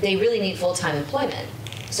they really need full-time employment.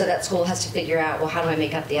 So that school has to figure out, well, how do I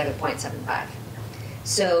make up the other 0.75?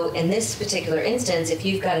 So in this particular instance, if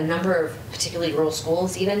you've got a number of particularly rural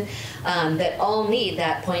schools even, that all need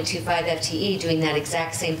that 0.25 FTE doing that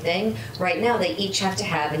exact same thing, right now they each have to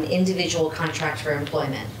have an individual contract for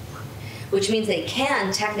employment, which means they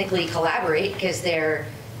can technically collaborate because they're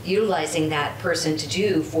utilizing that person to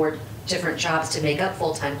do 4 different jobs to make up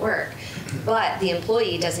full-time work. But the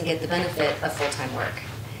employee doesn't get the benefit of full-time work.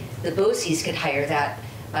 The BOCES could hire that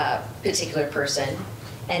particular person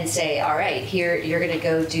and say, all right, here, you're gonna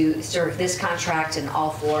go serve this contract in all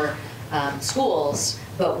 4 schools,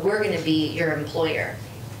 but we're gonna be your employer.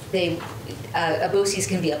 A BOCES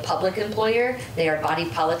can be a public employer. They are body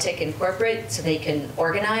politic and corporate, so they can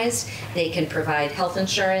organize, they can provide health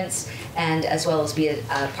insurance, and as well as be a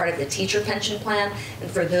part of the teacher pension plan.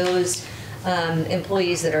 And for those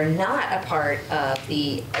employees that are not a part of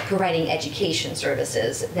the providing education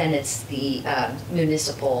services, then it's the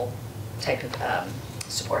municipal type of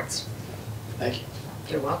supports. Thank you.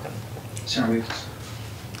 You're welcome. Senator Williams.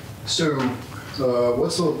 So,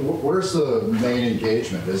 where's the main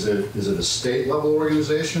engagement? Is it a state level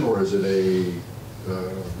organization, or is it a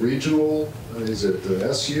regional? Is it the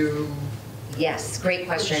SU? Yes, great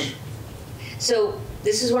question. So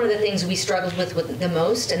this is one of the things we struggled with the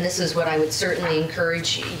most, and this is what I would certainly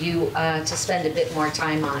encourage you to spend a bit more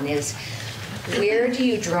time on, is where do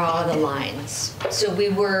you draw the lines? So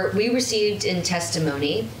we received in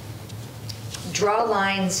testimony, draw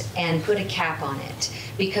lines and put a cap on it,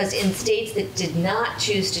 because in states that did not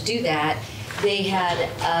choose to do that, they had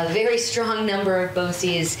a very strong number of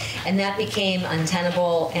BOCES, and that became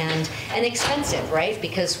untenable and expensive, right?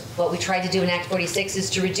 Because what we tried to do in Act 46 is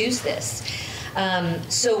to reduce this.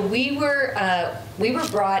 So we were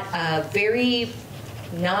brought a very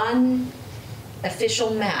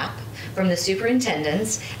non-official map from the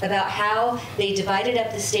superintendents about how they divided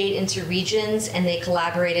up the state into regions and they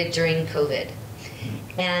collaborated during COVID.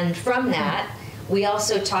 And from that, we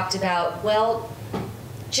also talked about, well,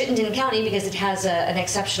 Chittenden County, because it has an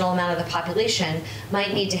exceptional amount of the population,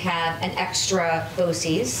 might need to have an extra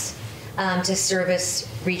BOCES to service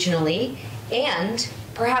regionally, and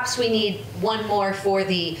perhaps we need one more for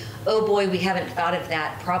the, oh boy, we haven't thought of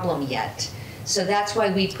that problem yet. So that's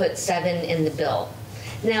why we put 7 in the bill.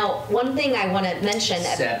 Now, one thing I want to mention.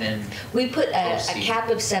 7. We put a cap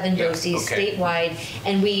of 7 Yeah, BOCES okay. statewide,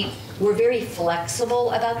 and we were very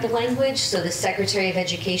flexible about the language. So the Secretary of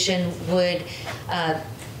Education would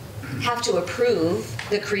have to approve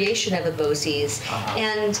the creation of a BOCES.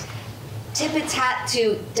 And tip its hat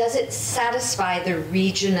to, does it satisfy the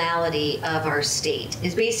regionality of our state?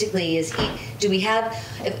 Do we have,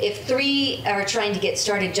 if 3 are trying to get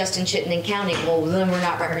started just in Chittenden County, well, then we're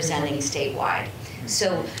not representing statewide.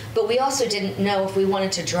 So, but we also didn't know if we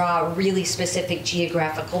wanted to draw really specific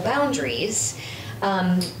geographical boundaries,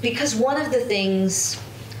 because one of the things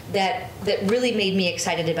that really made me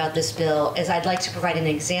excited about this bill is I'd like to provide an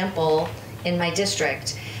example in my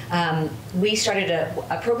district. We started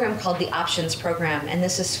a program called the Options Program, and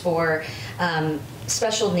this is for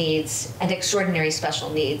special needs and extraordinary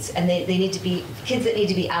special needs, and they need to be kids that need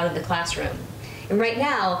to be out of the classroom. And right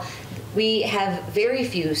now, we have very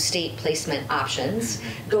few state placement options.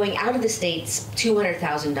 Going out of the states,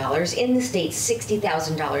 $200,000. In the states,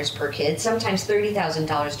 $60,000 per kid, sometimes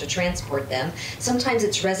 $30,000 to transport them. Sometimes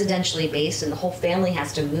it's residentially based and the whole family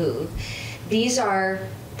has to move. These are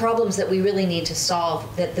problems that we really need to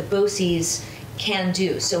solve that the BOCES can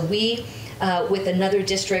do. So we, with another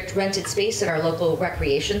district, rented space at our local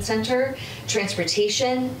recreation center,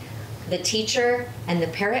 transportation, the teacher and the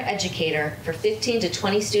para-educator for 15 to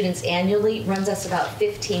 20 students annually runs us about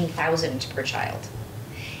 $15,000 per child.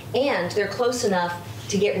 And they're close enough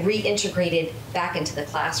to get reintegrated back into the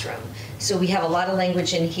classroom. So we have a lot of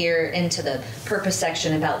language in here into the purpose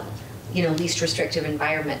section about, least restrictive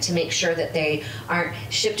environment to make sure that they aren't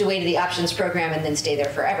shipped away to the options program and then stay there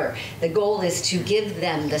forever. The goal is to give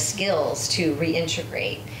them the skills to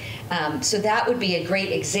reintegrate. So that would be a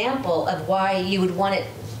great example of why you would want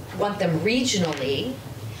them regionally,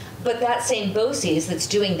 but that same BOCES that's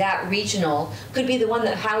doing that regional could be the one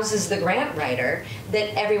that houses the grant writer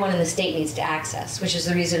that everyone in the state needs to access, which is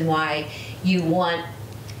the reason why you want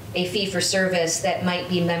a fee for service that might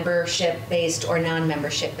be membership based or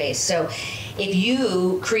non-membership based. So if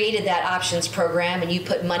you created that options program and you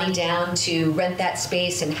put money down to rent that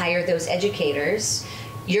space and hire those educators,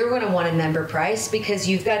 you're going to want a member price because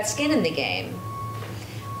you've got skin in the game.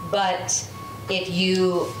 But if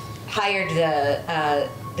you hired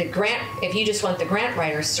the grant, if you just want the grant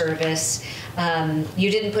writer service,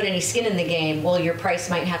 you didn't put any skin in the game, well, your price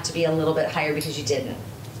might have to be a little bit higher because you didn't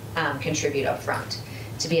contribute up front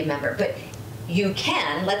to be a member. But you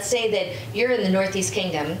can, let's say that you're in the Northeast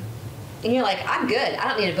Kingdom and you're like, I'm good, I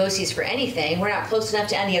don't need a BOCES for anything, we're not close enough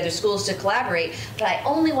to any other schools to collaborate, but I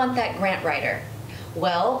only want that grant writer.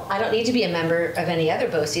 Well, I don't need to be a member of any other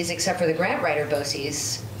BOCES except for the grant writer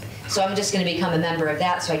BOCES. So I'm just going to become a member of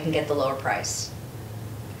that so I can get the lower price.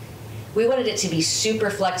 We wanted it to be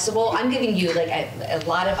super flexible. I'm giving you like a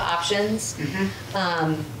lot of options,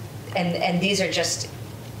 and these are just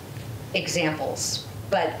examples.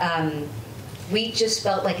 But we just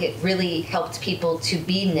felt like it really helped people to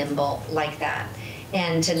be nimble like that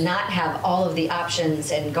and to not have all of the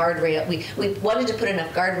options and guardrail. We wanted to put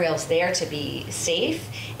enough guardrails there to be safe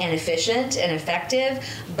and efficient and effective,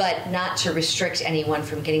 but not to restrict anyone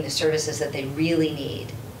from getting the services that they really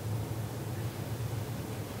need.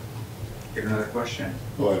 You have another question?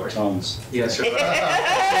 Well, I have tons. Yes, sir.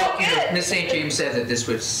 Well, Ms. St. James said that this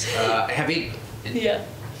was heavy. Yeah.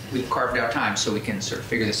 We've carved out time so we can sort of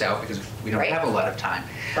figure this out because we don't Right. have a lot of time.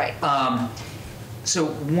 Right.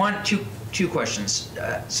 So two questions.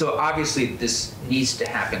 So obviously this needs to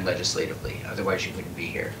happen legislatively, otherwise you wouldn't be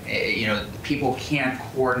here. People can't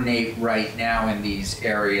coordinate right now in these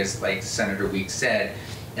areas, like Senator Weeks said,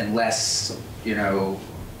 unless,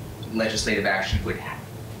 legislative action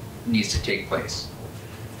needs to take place.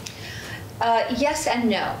 Yes and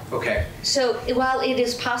no. Okay. So while it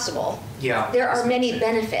is possible, there are many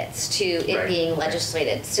benefits to it Right. being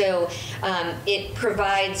legislated. So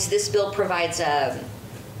this bill provides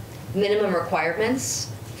minimum requirements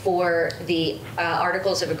for the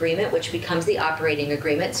Articles of Agreement, which becomes the operating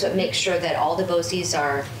agreement. So it makes sure that all the BOCES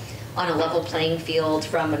are on a level playing field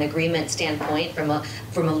from an agreement standpoint, from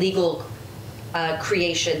a legal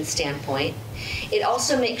creation standpoint. It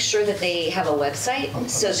also makes sure that they have a website On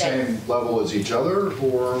so the that same level as each other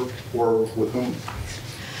or with whom?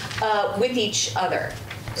 with each other.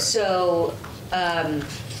 So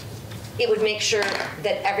it would make sure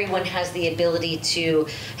that everyone has the ability to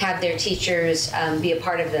have their teachers be a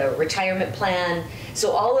part of the retirement plan.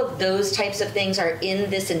 So all of those types of things are in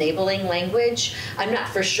this enabling language. I'm not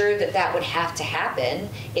for sure that would have to happen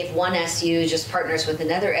if one SU just partners with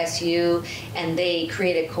another SU and they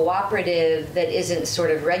create a cooperative that isn't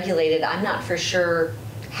sort of regulated. I'm not for sure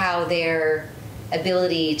how their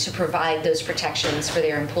ability to provide those protections for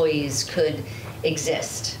their employees could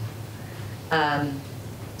exist.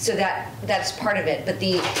 So that's part of it, but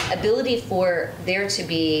the ability for there to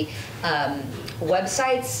be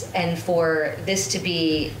websites and for this to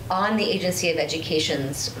be on the Agency of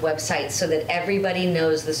Education's website so that everybody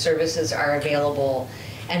knows the services are available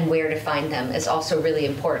and where to find them is also really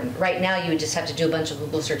important. Right now, you would just have to do a bunch of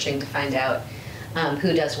Google searching to find out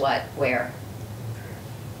who does what, where.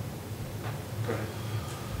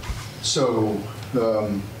 So,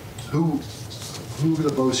 who do the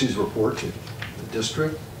BOCES report to? The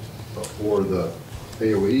district or the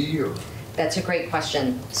AOE or? That's a great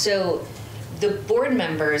question. So the board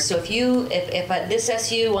members, so if this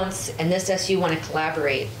SU wants and this SU want to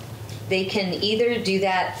collaborate, they can either do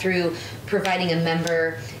that through providing a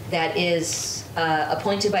member that is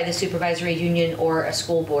appointed by the supervisory union or a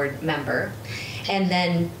school board member, and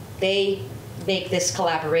then they make this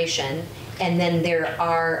collaboration, and then there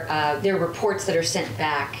are reports that are sent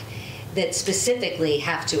back that specifically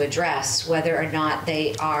have to address whether or not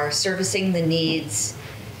they are servicing the needs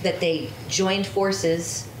that they joined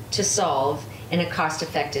forces to solve in a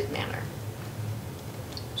cost-effective manner.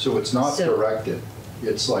 So it's not directed,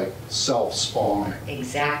 it's like self-spawning.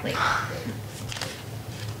 Exactly.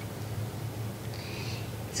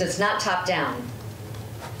 So it's not top-down.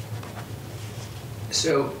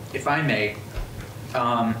 So if I may,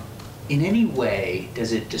 in any way,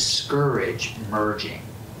 does it discourage merging?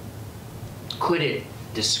 Could it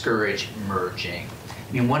discourage merging?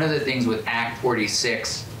 I mean, one of the things with Act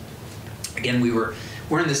 46, again,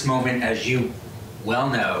 we're in this moment, as you well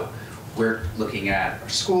know, we're looking at our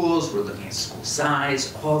schools, we're looking at school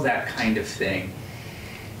size, all that kind of thing.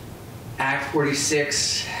 Act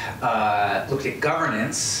 46 looked at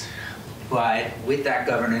governance, but with that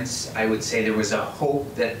governance, I would say there was a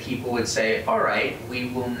hope that people would say, all right, we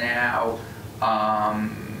will now,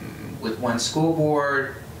 with one school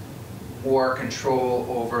board, more control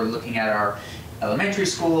over looking at our elementary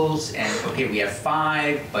schools, and okay, we have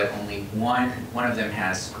 5, but only one of them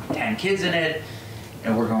has 10 kids in it,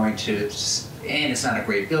 and we're going to, and it's not a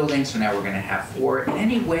great building, so now we're going to have 4. In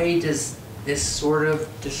any way, does this sort of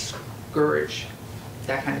discourage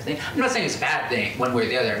that kind of thing? I'm not saying it's a bad thing, one way or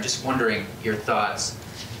the other. I'm just wondering your thoughts.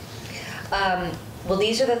 Well,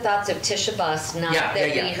 these are the thoughts of Tisha Bus, not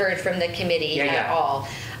that we heard from the committee at all.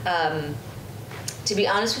 To be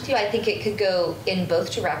honest with you, I think it could go in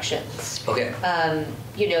both directions. Okay.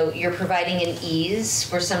 You know, you're providing an ease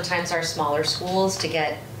for sometimes our smaller schools to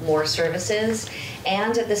get more services,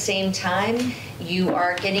 and at the same time, you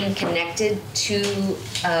are getting connected to,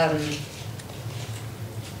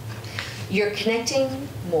 you're connecting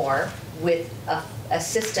more with a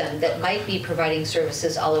system that might be providing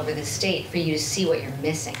services all over the state for you to see what you're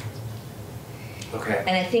missing. Okay.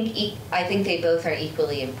 And I think they both are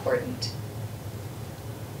equally important.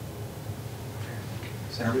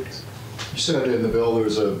 Senator? You said in the bill there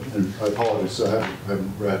was and I apologize, I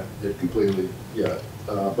haven't read it completely yet,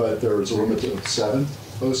 but there was a limit of 7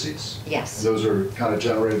 BOCES? Yes. Those are kind of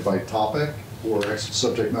generated by topic or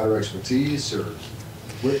subject matter expertise, or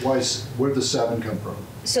where did the 7 come from?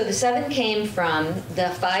 So the 7 came from the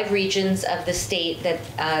 5 regions of the state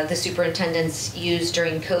that the superintendents used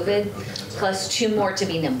during COVID, plus 2 more to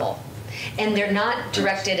be nimble. And they're not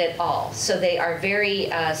directed at all. So they are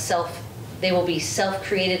very they will be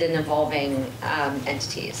self-created and evolving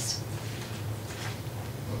entities.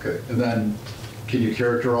 Okay, and then can you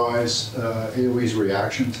characterize AOE's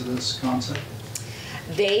reaction to this concept?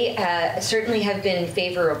 They certainly have been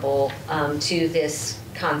favorable to this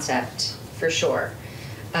concept, for sure.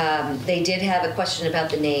 They did have a question about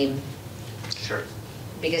the name. Sure.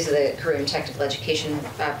 Because of the career and technical education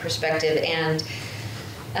perspective, and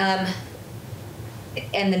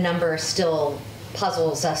the number still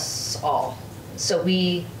puzzles us all. So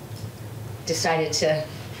we decided to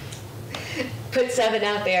put 7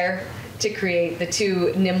 out there to create the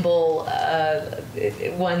 2 nimble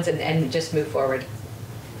ones and just move forward.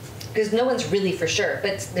 Because no one's really for sure,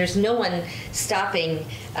 but there's no one stopping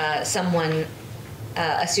someone,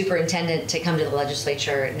 a superintendent, to come to the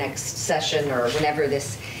legislature next session or whenever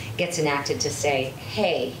this gets enacted to say,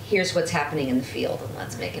 hey, here's what's happening in the field and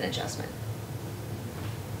let's make an adjustment.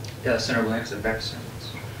 Yeah, Senator Williams and Beck.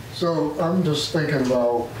 So I'm just thinking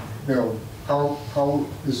about, you know, how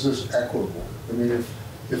is this equitable? I mean,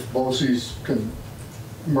 if BOCES can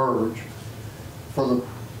merge for the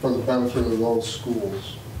benefit of those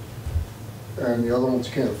schools, and the other ones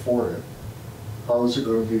can't afford it, how is it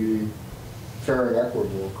going to be fair and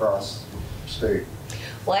equitable across the state?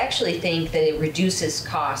 Well, I actually think that it reduces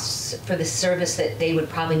costs for the service that they would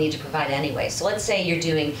probably need to provide anyway. So let's say you're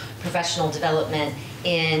doing professional development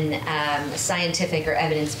in scientific or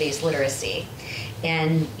evidence-based literacy,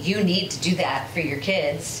 and you need to do that for your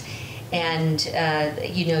kids. And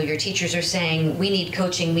you know, your teachers are saying, we need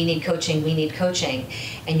coaching, we need coaching, we need coaching.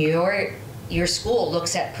 And your school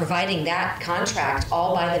looks at providing that contract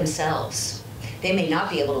all by themselves. They may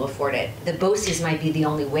not be able to afford it. The BOCES might be the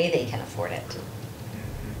only way they can afford it.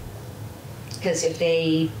 Because if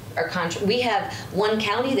they are we have one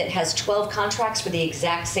county that has 12 contracts for the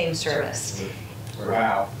exact same service.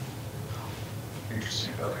 Wow.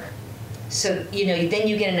 Interesting, okay. So, you know, then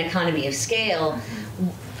you get an economy of scale.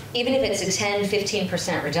 Even if it's a 10,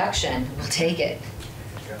 15% reduction, we'll take it.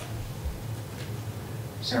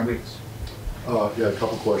 Senator Weeks. Yeah, a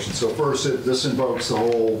couple questions. So first, this invokes the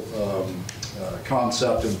whole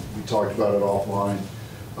concept, and we talked about it offline,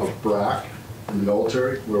 of BRAC in the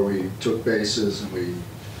military, where we took bases and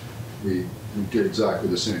we did exactly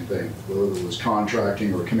the same thing, whether it was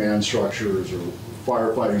contracting or command structures or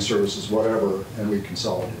firefighting services, whatever, and we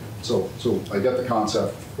consolidated. So I get the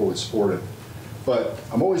concept, fully support it. But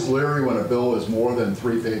I'm always leery when a bill is more than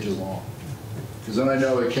 3 pages long, because then I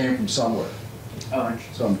know it came from somewhere. Oh,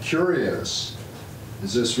 So I'm curious,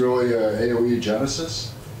 is this really a AOE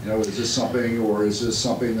genesis? You know, is this something, or is this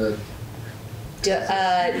something that?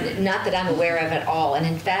 Not that I'm aware of at all. And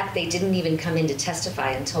in fact, they didn't even come in to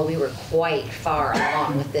testify until we were quite far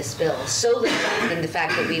along with this bill. So late in the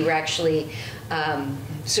fact that we were actually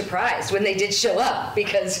surprised when they did show up,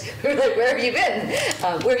 because we were like, where have you been?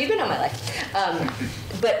 Where have you been all my life?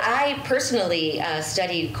 But I personally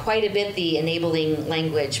studied quite a bit the enabling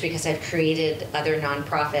language, because I've created other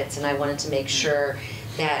nonprofits and I wanted to make sure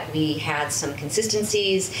that we had some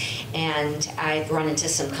consistencies, and I've run into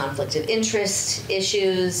some conflict of interest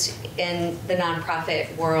issues in the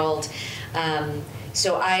nonprofit world.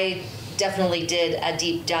 So I definitely did a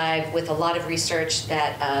deep dive with a lot of research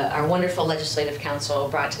that our wonderful legislative counsel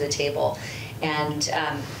brought to the table, and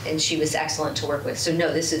she was excellent to work with. So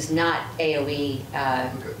no, this is not AOE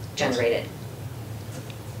generated.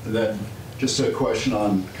 And then just a question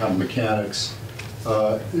on kind of mechanics.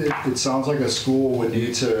 It sounds like a school would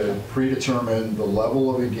need to predetermine the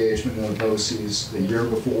level of engagement in the BOCES the year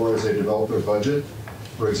before as they develop their budget.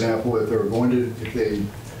 For example, if they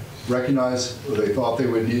recognize, or they thought they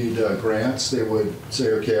would need grants, they would say,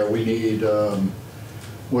 okay, we need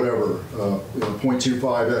whatever, 0.25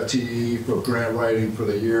 FTE for grant writing for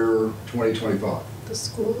the year 2025. The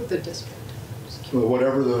school or the district? Well,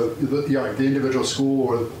 whatever the individual school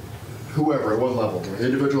or whoever, at what level. The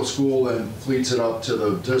individual school then fleets it up to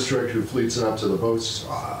the district, who fleets it up to the BOCES.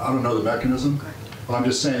 I don't know the mechanism, but I'm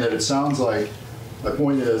just saying that it sounds like, my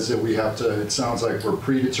point is that it sounds like we're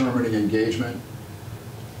predetermining engagement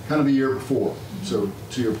kind of a year before. So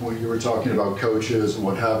to your point, you were talking about coaches and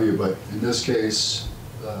what have you, but in this case,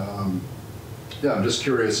 yeah, I'm just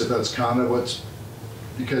curious if that's kind of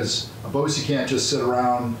because a BOCES can't just sit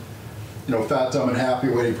around, you know, fat, dumb, and happy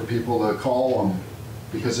waiting for people to call them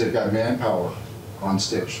because they've got manpower on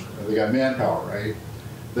station. They got manpower, right?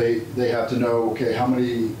 They have to know, okay, how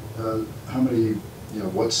many,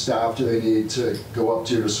 what staff do they need to go up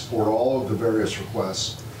to support all of the various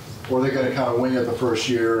requests? Or they're going to kind of wing it the first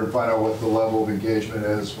year and find out what the level of engagement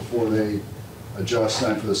is before they adjust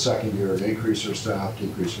then for the second year to increase their staff,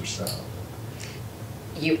 decrease their staff.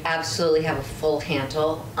 You absolutely have a full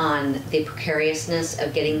handle on the precariousness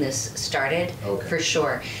of getting this started, okay. For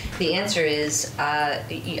sure. The answer is,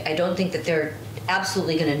 I don't think that they're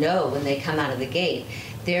absolutely going to know when they come out of the gate.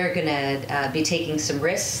 They're going to be taking some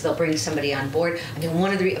risks. They'll bring somebody on board. I mean,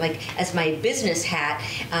 one of the, as my business hat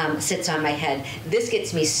sits on my head, this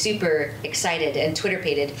gets me super excited and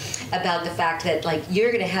Twitter-pated about the fact that,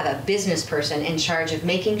 you're going to have a business person in charge of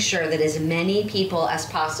making sure that as many people as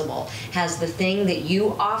possible has the thing that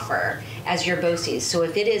you offer as your BOCES. So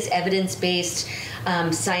if it is evidence-based,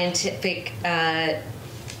 scientific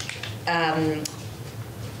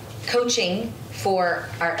coaching for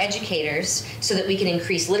our educators so that we can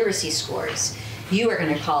increase literacy scores, you are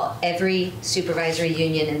going to call every supervisory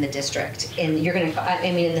union in the district, and you're going to,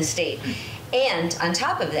 in the state. And on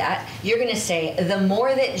top of that, you're going to say the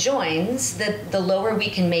more that joins, the lower we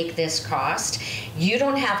can make this cost. You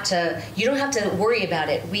don't have to worry about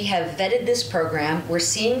it. We have vetted this program. We're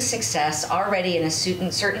seeing success already in a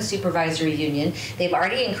certain supervisory union. They've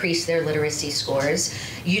already increased their literacy scores.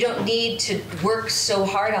 You don't need to work so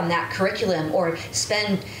hard on that curriculum or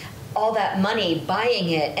spend all that money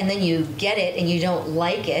buying it and then you get it and you don't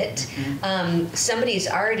like it. Somebody's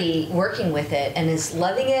already working with it and is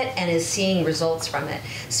loving it and is seeing results from it.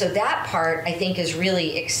 So that part I think is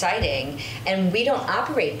really exciting, and we don't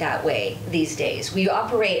operate that way these days. We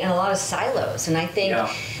operate in a lot of silos, and I think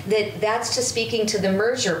that's just speaking to the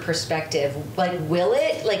merger perspective. Like, will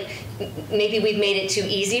it? Like, maybe we've made it too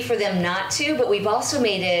easy for them not to, but we've also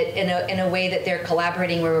made it in a way that they're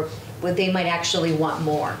collaborating where they might actually want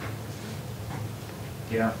more.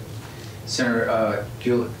 Yeah. Senator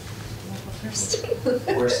Julie.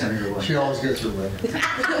 Or Senator Lynn. She always gets her way.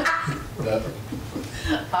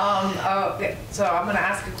 Okay, so I'm gonna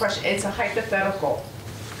ask a question. It's a hypothetical,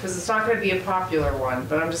 because it's not gonna be a popular one,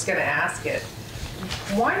 but I'm just gonna ask it.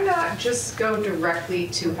 Why not just go directly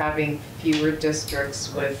to having fewer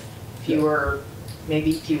districts with fewer,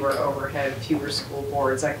 maybe fewer overhead, fewer school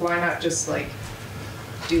boards? Like, why not just like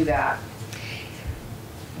do that?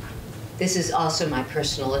 This is also my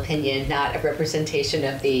personal opinion, not a representation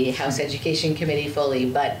of the House Education Committee fully,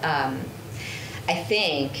 but I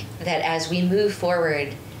think that as we move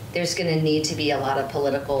forward, there's going to need to be a lot of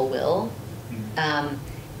political will. And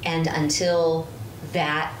until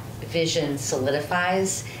that vision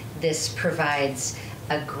solidifies, this provides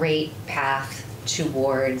a great path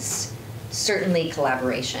towards certainly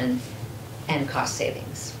collaboration and cost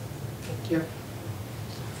savings. Thank you.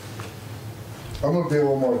 I'm gonna be a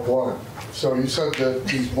little more blunt. So you said that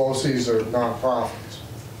these BOCES are nonprofits.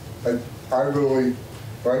 I really,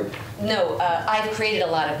 right? No, I've created a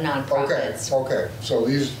lot of nonprofits. Okay. So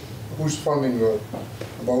these, who's funding the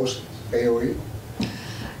BOCES? AOE?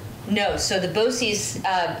 No, so the BOCES,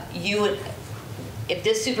 you would, if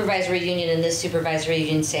this supervisory union and this supervisory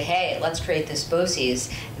union say, hey, let's create this BOCES,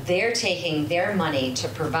 they're taking their money to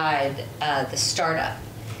provide the startup.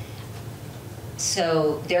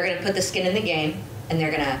 So they're going to put the skin in the game, and they're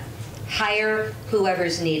going to hire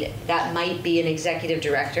whoever's needed. That might be an executive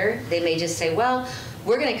director. They may just say, well,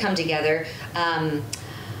 we're going to come together.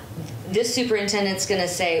 This superintendent's going to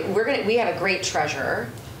say, we have a great treasurer.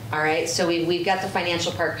 All right, so we've got the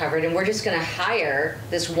financial part covered, and we're just going to hire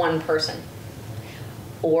this one person.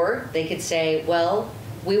 Or they could say, well,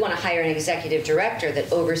 we want to hire an executive director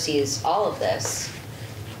that oversees all of this,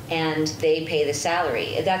 and they pay the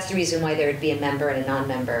salary. That's the reason why there would be a member and a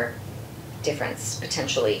non-member difference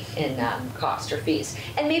potentially in cost or fees.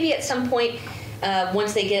 And maybe at some point,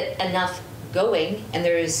 once they get enough going and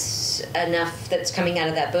there's enough that's coming out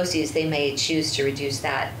of that BOCES, they may choose to reduce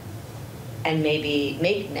that and maybe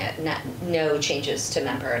make no changes to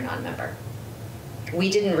member or non-member. We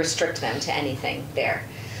didn't restrict them to anything there.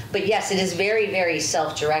 But yes, it is very, very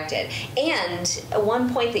self-directed. And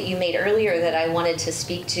one point that you made earlier that I wanted to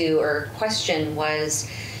speak to or question was,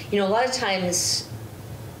 a lot of times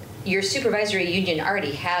your supervisory union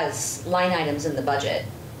already has line items in the budget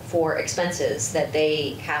for expenses that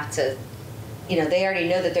they have to, they already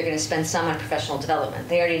know that they're going to spend some on professional development.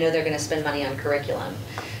 They already know they're going to spend money on curriculum.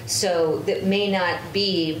 So that may not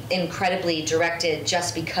be incredibly directed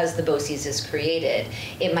just because the BOCES is created.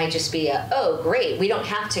 It might just be oh, great, we don't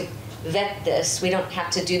have to vet this. We don't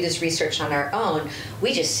have to do this research on our own.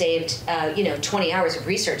 We just saved, 20 hours of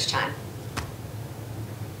research time.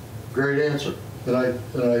 Great answer.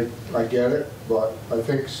 And I get it, but I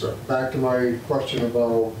think back to my question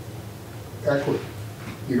about equity.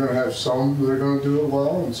 You're going to have some that are going to do it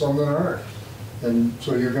well and some that aren't. And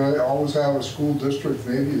so you're going to always have a school district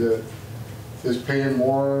maybe that is paying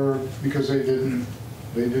more because they didn't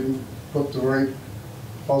put the right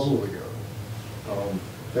puzzle together.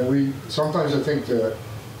 And sometimes I think that,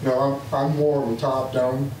 I'm more of a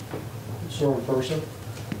top-down sort of person.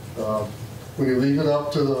 When you leave it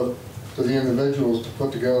up to the individuals to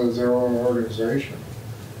put together their own organization,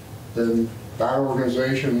 then that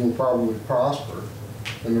organization will probably prosper,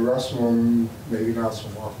 and the rest of them maybe not so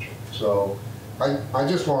much. So I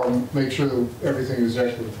just want to make sure that everything is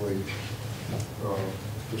equitably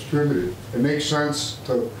distributed. It makes sense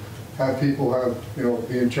to have people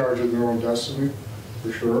be in charge of their own destiny,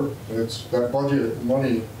 for sure. And it's that budget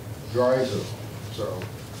money drives it. So,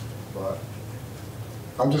 but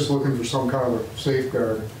I'm just looking for some kind of a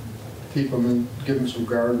safeguard, keep them in, give them some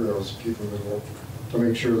guardrails to keep them in there, to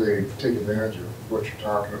make sure they take advantage of what you're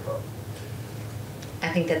talking about.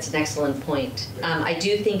 I think that's an excellent point. I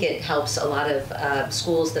do think it helps a lot of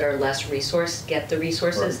schools that are less resourced get the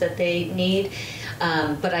resources that they need.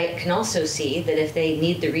 But I can also see that if they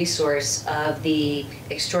need the resource of the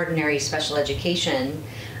extraordinary special education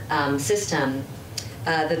system,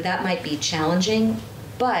 that might be challenging,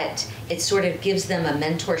 but it sort of gives them a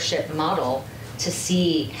mentorship model to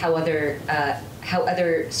see how other how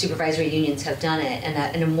other supervisory unions have done it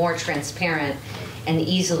in a more transparent and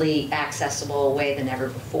easily accessible way than ever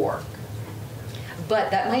before.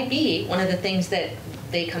 But that might be one of the things that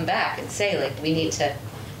they come back and say, like, we need to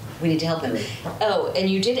help them. Oh, and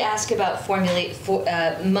you did ask about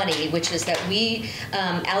money, which is that we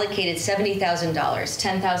allocated $70,000,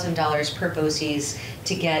 $10,000 per BOCES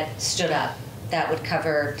to get stood up. That would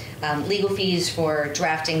cover legal fees for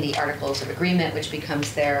drafting the Articles of Agreement, which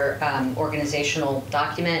becomes their organizational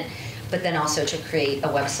document, but then also to create a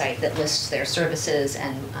website that lists their services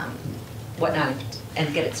and whatnot,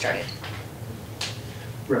 and get it started.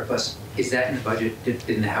 Plus, is that in the budget?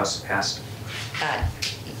 Didn't the House pass?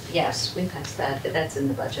 Yes, we passed that. That's in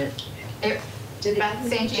the budget. Beth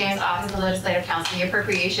St. James Office of the Legislative Council, the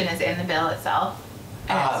appropriation is in the bill itself.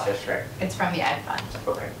 That's right. It's from the Ed Fund.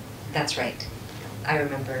 Okay. That's right. I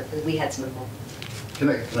remember we had some of them. Can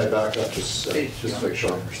I back up just to make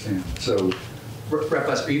sure I understand? So, Rep.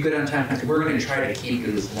 Bus, are you good on time? We're going to try to keep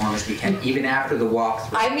it as long as we can, even after the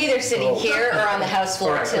walkthrough. I'm either sitting here or on the House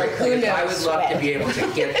floor Right, till who knows I would love when. to be able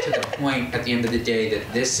to get to the point at the end of the day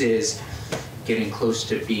that this is getting close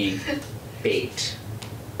to being baked.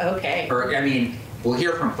 Okay. Or, I mean, we'll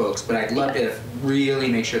hear from folks, but I'd love to really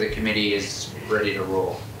make sure the committee is ready to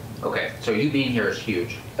roll. Okay, so you being here is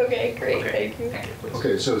huge. Okay, great. Okay. Thank you. Thank you, please.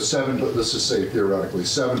 okay, so let's just say theoretically,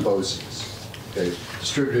 7 BOCES, okay,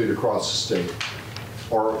 distributed across the state.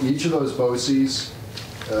 Are each of those BOCES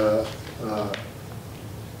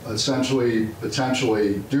essentially,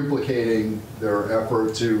 potentially duplicating their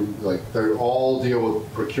effort to, like, they all deal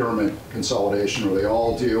with procurement consolidation, or they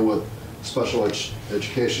all deal with special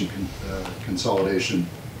education consolidation?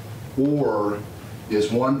 Or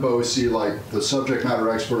is one BOCE like the subject matter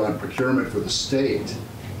expert on procurement for the state,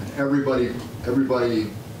 and everybody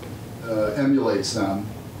emulates them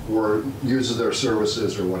or uses their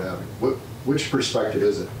services or what have you? Which perspective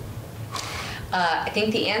is it? I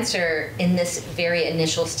think the answer in this very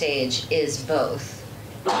initial stage is both.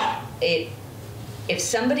 If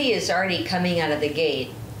somebody is already coming out of the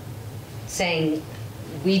gate saying,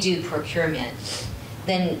 we do procurement,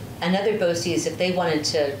 then another BOCES, if they wanted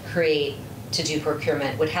to do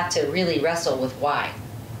procurement, would have to really wrestle with why.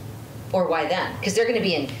 Or why them? Because they're going to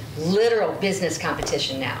be in literal business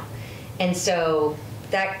competition now. And so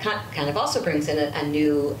that kind of also brings in a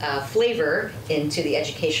new flavor into the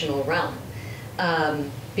educational realm.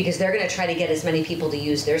 Because they're going to try to get as many people to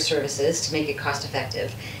use their services to make it cost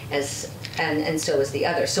effective, and so is the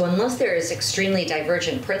other. So unless there is extremely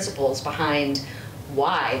divergent principles behind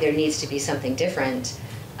why there needs to be something different,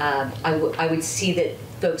 I would see that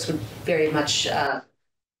folks would very much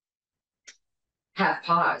have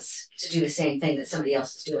pause to do the same thing that somebody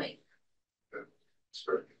else is doing. That's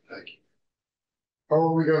very good. Thank you. How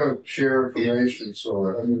are we gonna share information?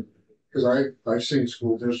 So, I mean, because I've seen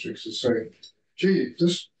school districts that say, gee,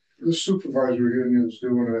 this supervisory union is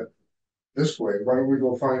doing it this way. Why don't we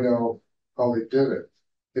go find out how they did it?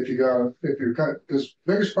 If you're this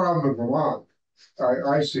biggest problem in Vermont,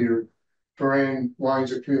 I see are terrain,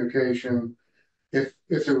 lines of communication. If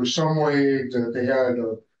there was some way that they had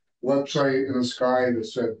a website in the sky that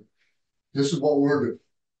said, this is what we're doing.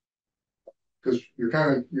 Because you're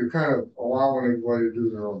kind of allowing everybody to do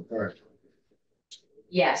their own thing.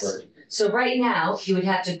 Yes. Right. So right now, you would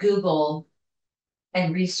have to Google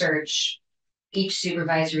and research each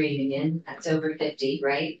supervisory union. That's over 50,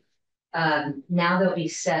 right? Now there'll be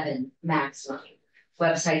 7 maximum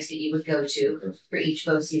websites that you would go to for each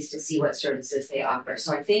BOCES to see what services they offer.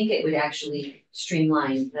 So I think it would actually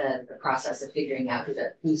streamline the process of figuring out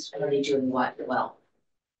who's really doing what well.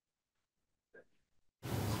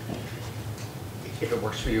 If it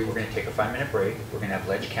works for you, we're going to take a 5-minute break. We're going to have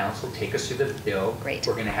Ledge Council take us through the bill. Great.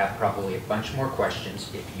 We're going to have probably a bunch more questions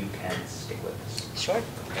if you can stick with us. Sure.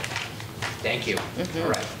 Thank you. Mm-hmm. All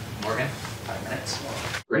right, Morgan, 5 minutes.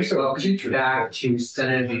 Great. Welcome back to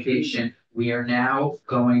Senate Education. We are now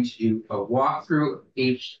going to do a walkthrough of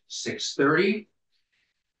H.630,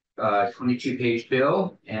 22-page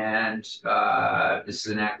bill, and this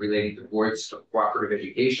is an act relating to boards of cooperative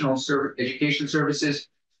education services.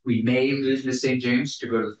 We may lose Ms. St. James to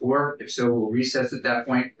go to the floor. If so, we'll recess at that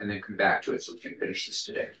point and then come back to it so we can finish this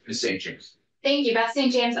today. Ms. St. James. Thank you. Beth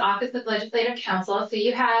St. James, Office of Legislative Counsel. So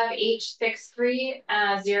you have H.630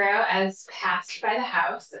 as passed by the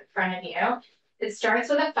House in front of you. It starts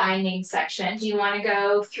with a findings section. Do you want to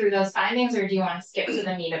go through those findings or do you want to skip to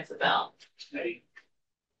the meat of the bill?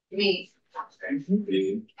 Me.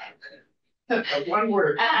 One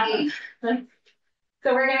word. So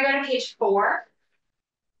we're going to go to page 4.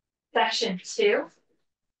 Section 2.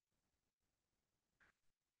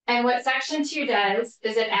 And what section 2 does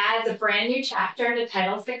is it adds a brand new chapter to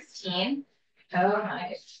Title 16. Oh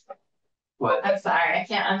my. What? I'm sorry, I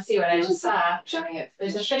can't unsee what I just saw.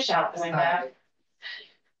 There's a fish out the window.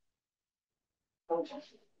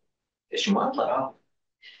 Fish and wildlife.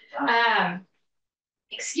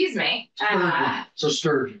 Excuse me. So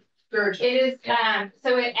sturgeon. It is,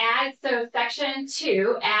 so it adds, so section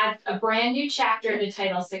 2 adds a brand new chapter to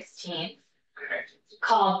Title 16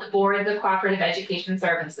 called the Board of Cooperative Education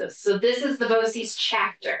Services. So this is the BOCES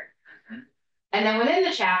chapter. And then within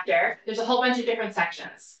the chapter, there's a whole bunch of different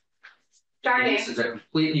sections. Starting, This is a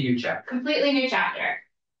completely new chapter. completely new chapter.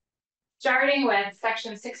 Starting with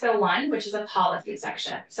section 601, which is a policy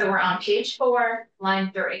section. So we're on page 4,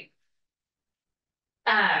 line 3.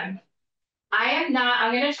 I'm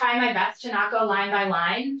gonna try my best to not go line by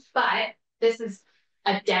line, but this is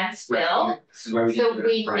a dense bill. This is why we So did it.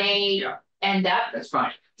 we Right. may Yeah, end up that's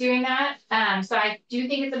fine. doing that. So I do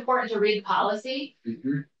think it's important to read the policy.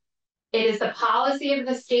 Mhm. It is the policy of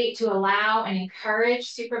the state to allow and encourage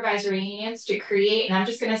supervisory unions to create, and I'm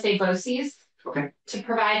just gonna say BOCES. Okay. To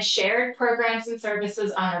provide shared programs and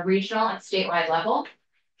services on a regional and statewide level.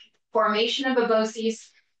 Formation of a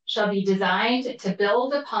BOCES shall be designed to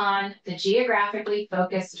build upon the geographically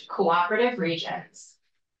focused cooperative regions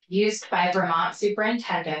used by Vermont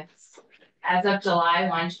superintendents as of July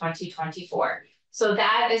 1, 2024. So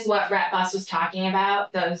that is what Rep Bus was talking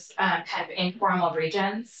about, those kind of informal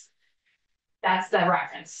regions. That's the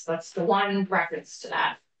reference. That's the one reference to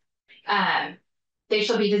that. They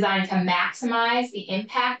shall be designed to maximize the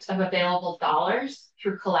impact of available dollars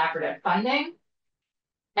through collaborative funding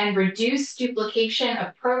and reduce duplication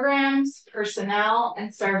of programs, personnel,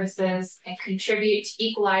 and services, and contribute to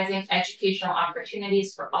equalizing educational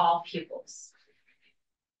opportunities for all pupils.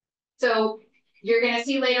 So you're going to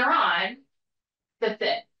see later on that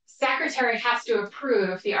the secretary has to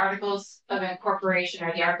approve the articles of incorporation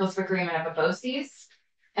or the articles of agreement of a BOCES,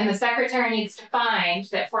 and the secretary needs to find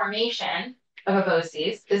that formation of a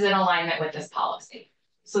BOCES is in alignment with this policy.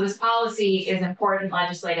 So this policy is important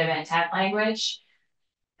legislative intent language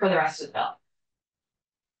for the rest of the bill.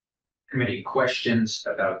 Committee questions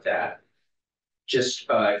about that? Just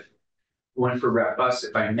one for Rep Bus,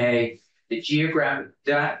 if I may. The geographic,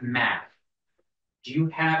 that map, do you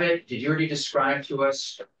have it? Did you already describe to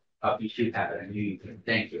us? You should have it. I knew you could.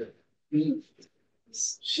 Thank you.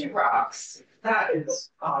 She rocks. That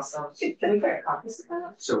is awesome. Can we get copies of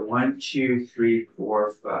that? So 1, 2, 3,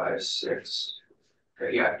 4, 5, 6.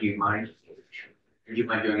 Yeah, do you mind? Do you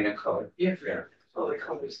mind doing it in color? Yeah. Oh, the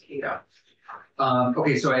color is key. Yeah.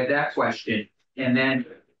 Okay, so I had that question, and then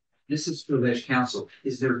this is for the council.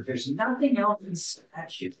 There's nothing else in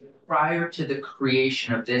statute prior to the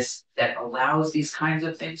creation of this that allows these kinds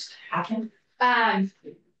of things to happen?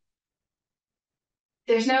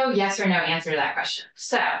 There's no yes or no answer to that question.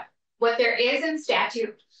 So what there is in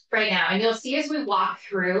statute right now, and you'll see as we walk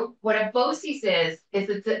through, what a BOCES is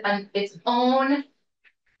its own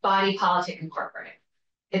body politic incorporated.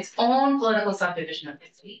 Its own political subdivision of the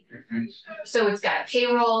state. Mm-hmm. So it's got a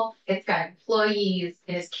payroll, it's got employees,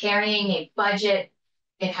 it is carrying a budget,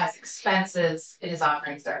 it has expenses, it is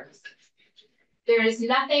offering services. There is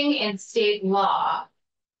nothing in state law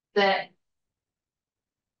that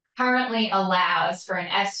currently allows for an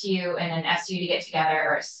SU and an SU to get together,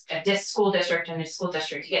 or a school district and a school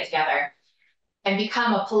district to get together and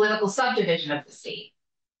become a political subdivision of the state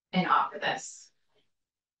and offer this.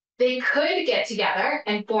 They could get together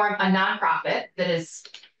and form a nonprofit that is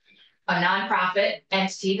a nonprofit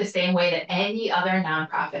entity the same way that any other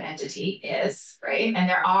nonprofit entity is, right? And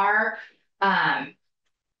there are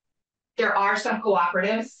some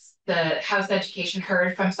cooperatives. The House Education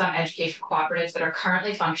heard from some education cooperatives that are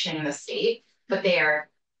currently functioning in the state, but they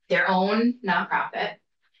are their own nonprofit.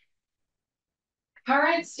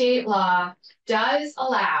 Current state law does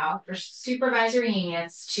allow for supervisory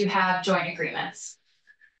unions to have joint agreements.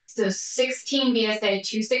 So 16 VSA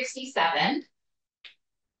 267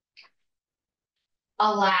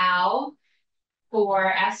 allow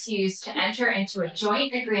for SUs to enter into a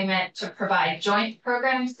joint agreement to provide joint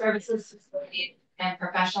program services, facilities, and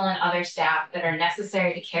professional and other staff that are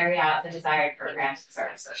necessary to carry out the desired programs and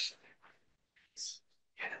services.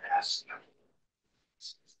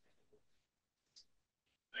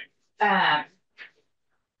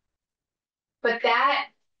 But that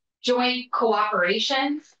joint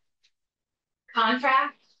cooperation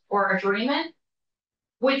contract or agreement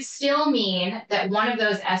would still mean that one of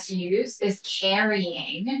those SUs is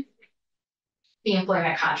carrying the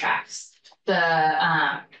employment contracts, the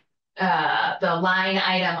line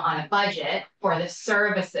item on a budget for the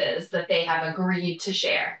services that they have agreed to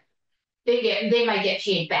share. they might get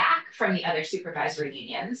paid back from the other supervisory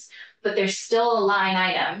unions, but there's still a line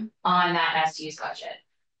item on that SU's budget.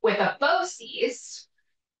 With a BOCES,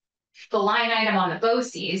 the line item on the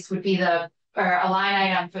BOCES would be or a line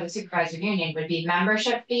item for the supervisory union would be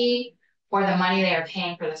membership fee or the money they are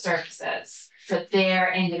paying for the services for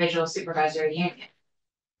their individual supervisory union.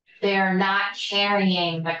 They're not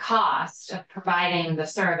carrying the cost of providing the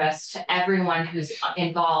service to everyone who's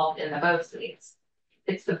involved in the BOCES.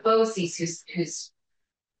 It's the BOCES who's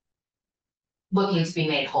looking to be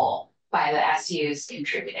made whole by the SUs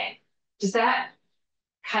contributing. Does that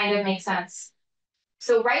kind of make sense?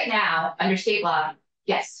 So right now, under state law,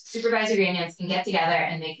 yes, supervisory unions can get together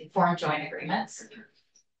and they can form joint agreements.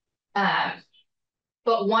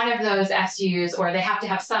 But one of those SUs, or they have to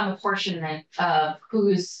have some apportionment of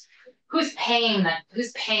who's paying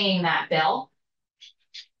that bill,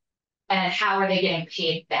 and how are they getting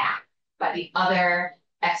paid back by the other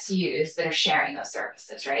SUs that are sharing those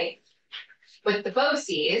services, right? With the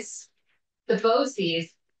BOCES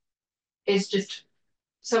is just,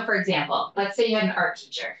 so for example, let's say you had an art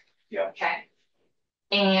teacher. Yeah. Okay.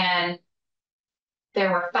 And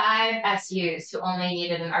there were 5 SUs who only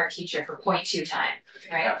needed an art teacher for 0.2 time,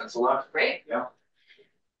 right? Yeah, that's a lot. Right? Yeah.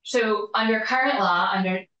 So under current law,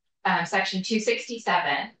 under section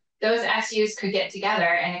 267, those SUs could get together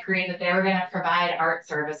and agree that they were going to provide art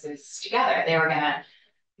services together. They were going to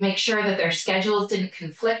make sure that their schedules didn't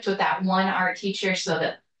conflict with that one art teacher so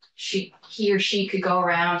that he or she could go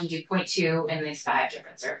around and do 0.2 in these 5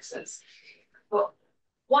 different services. Well,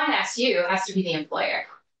 one SU has to be the employer,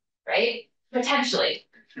 right? Potentially.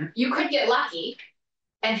 You could get lucky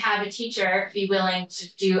and have a teacher be willing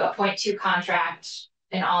to do a 0.2 contract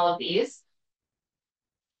in all of these.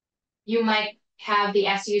 You might have the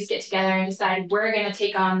SUs get together and decide we're going to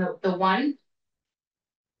take on the one,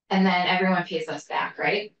 and then everyone pays us back,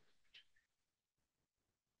 right?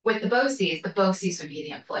 With the BOCES would be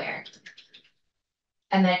the employer.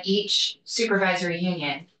 And then each supervisory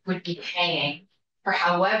union would be paying for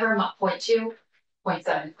however 0.2,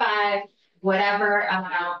 0.75, whatever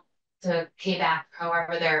amount to pay back,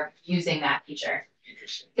 however they're using that teacher.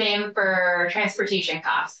 Same for transportation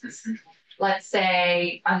costs. Let's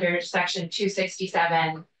say under section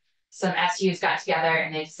 267, some SUs got together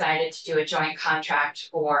and they decided to do a joint contract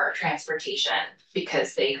for transportation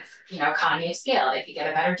because they, economy of scale, they could get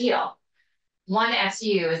a better deal. One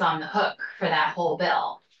SU is on the hook for that whole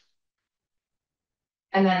bill.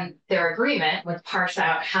 And then their agreement would parse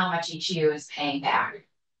out how much each U is paying back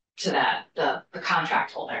to the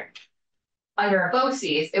contract holder. Under a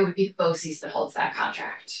BOCES, it would be the BOCES that holds that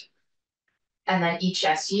contract. And then each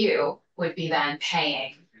SU would be then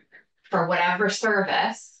paying for whatever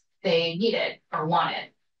service they needed or wanted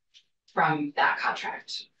from that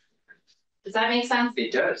contract. Does that make sense?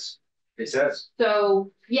 It does. It does.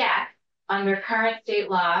 So yeah, under current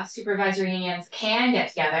state law, supervisory unions can get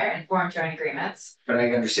together and form joint agreements. But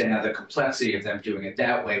I understand now the complexity of them doing it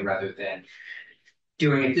that way rather than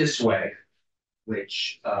doing it this way,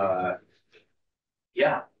 which,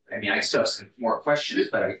 yeah, I mean, I still have some more questions,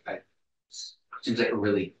 but I seems like a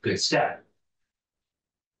really good step.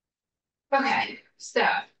 Okay, so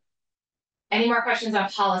any more questions on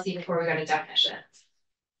policy before we go to definitions?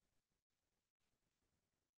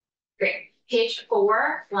 Great. Page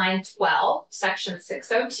 4, line 12, section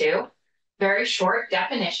 602, very short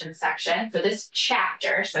definition section for this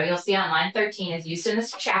chapter. So you'll see on line 13 is used in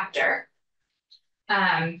this chapter.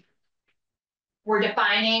 We're going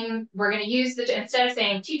to use instead of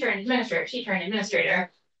saying teacher and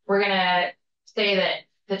administrator, we're going to say that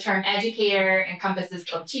the term educator encompasses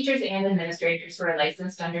both teachers and administrators who are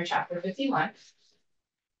licensed under Chapter 51.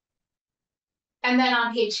 And then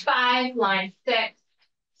on page 5, line 6,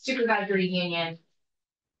 supervisory union,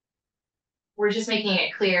 we're just making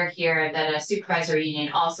it clear here that a supervisory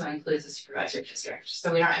union also includes a supervisory district.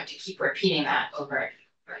 So we don't have to keep repeating that over and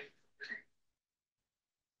over.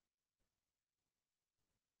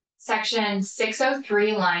 Section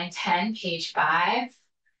 603, line 10, page 5.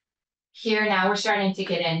 Here now we're starting to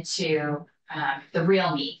get into the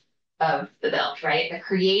real meat of the bill, right? The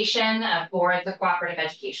creation of boards of cooperative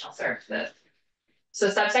educational services. So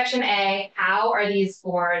subsection A, how are these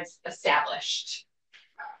boards established?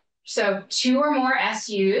 So 2 or more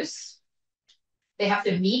SUs, they have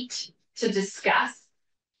to meet to discuss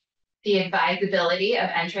the advisability of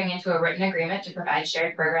entering into a written agreement to provide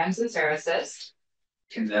shared programs and services.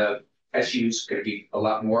 Can the SUs, could it be a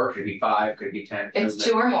lot more? Could it be 5? Could it be 10? It's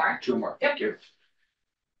 2 or more. 2 or more. Yep. Thank you.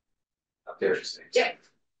 Up there, just saying. Yep.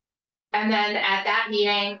 And then at that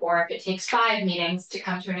meeting, or if it takes 5 meetings to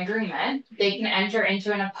come to an agreement, they can enter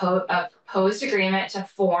into a proposed agreement to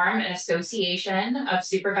form an association of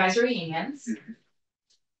supervisory unions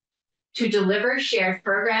to deliver shared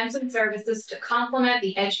programs and services to complement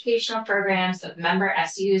the educational programs of member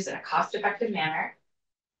SUs in a cost-effective manner.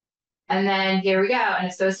 And then here we go, an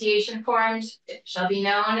association formed, it shall be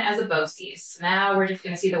known as a BOCES. Now we're just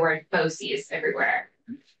going to see the word BOCES everywhere.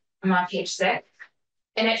 I'm on page 6.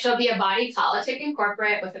 And it shall be a body politic and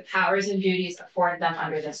corporate with the powers and duties afforded them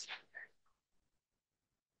under this chapter.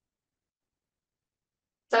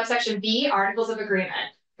 Subsection B, articles of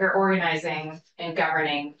agreement. They're organizing and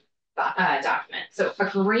governing document. So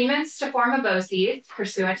agreements to form a BOCES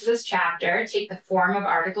pursuant to this chapter take the form of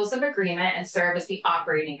articles of agreement and serve as the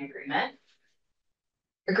operating agreement.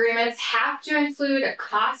 Agreements have to include a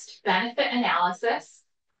cost benefit analysis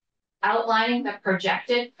outlining the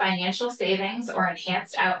projected financial savings or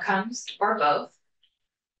enhanced outcomes, or both,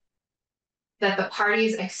 that the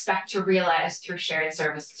parties expect to realize through shared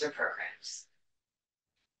services or programs.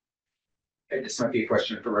 And this might be a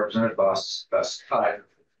question for Representative Boss.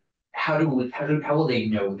 How will they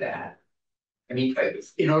know that? I mean,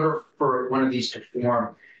 in order for one of these to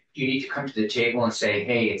form, you need to come to the table and say,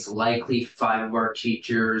 hey, it's likely 5 of our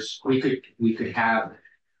teachers, we could have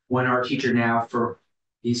 1 art teacher now for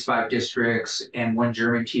these 5 districts and 1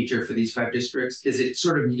 German teacher for these 5 districts. Does it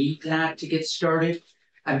sort of need that to get started?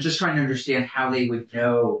 I'm just trying to understand how they would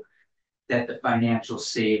know that the financial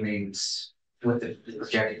savings, what the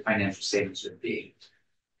projected financial savings would be.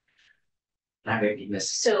 I may be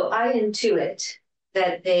missing. So I intuit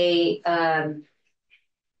that they,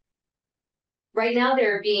 right now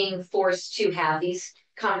they're being forced to have these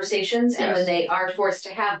conversations, and when they are forced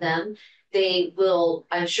to have them, they will,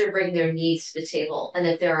 I'm sure, bring their needs to the table. And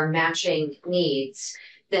if there are matching needs,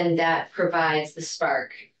 then that provides the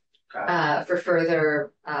spark for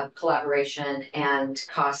further collaboration and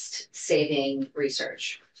cost-saving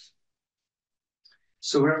research.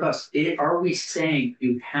 So are we saying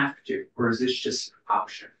you have to, or is this just an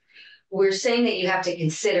option? We're saying that you have to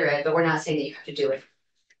consider it, but we're not saying that you have to do it.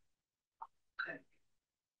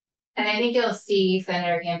 And I think you'll see,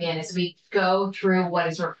 Senator Campion, as we go through what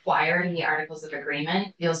is required in the Articles of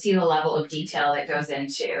Agreement, you'll see the level of detail that goes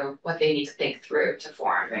into what they need to think through to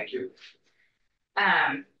form. Thank you.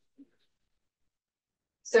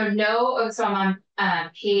 So I'm on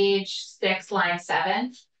page 6, line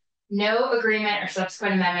 7. No agreement or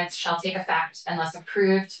subsequent amendments shall take effect unless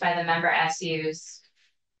approved by the member SUs.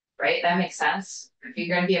 Right, that makes sense. If you're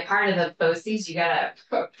going to be a part of the BOCES, you got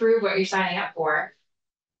to approve what you're signing up for.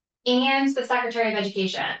 And the Secretary of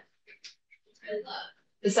Education.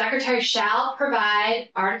 The Secretary shall provide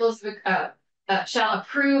shall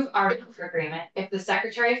approve articles of agreement if the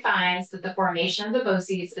Secretary finds that the formation of the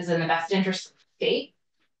BOCES is in the best interest of the state,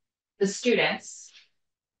 the students,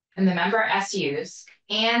 and the member SUs,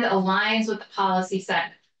 and aligns with the policy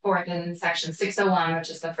set forth in section 601,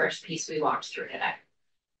 which is the first piece we walked through today.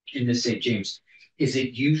 In Ms. St. James, is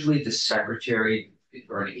it usually the Secretary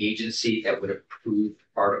or an agency that would approve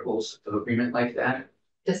articles of agreement like that?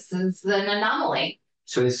 This is an anomaly.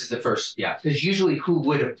 So this is the first, because usually who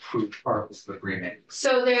would approve articles of agreement?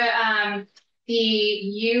 So the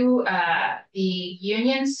Union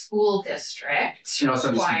School District And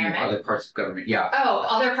also requirement. other parts of government, Oh,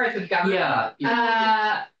 other parts of government.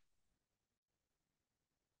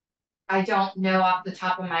 I don't know off the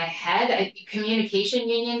top of my head. Communication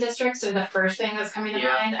union districts are the first thing that's coming to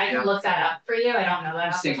mind. I can look that up for you. I don't know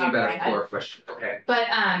that off the top of my head. Core question. Okay. But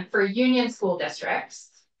for union school districts,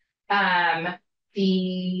 I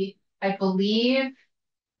believe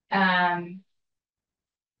let's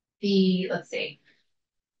see.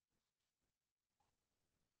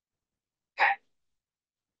 Okay.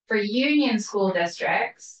 For union school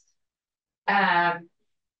districts,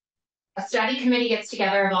 a study committee gets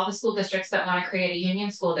together of all the school districts that want to create a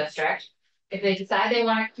union school district. If they decide they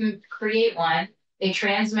want to create one, they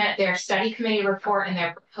transmit their study committee report and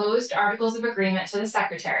their proposed articles of agreement to the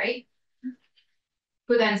Secretary,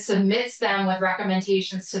 who then submits them with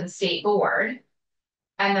recommendations to the state board.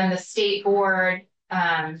 And then the state board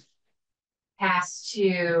has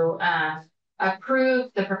to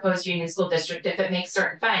approve the proposed union school district if it makes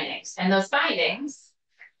certain findings. And those findings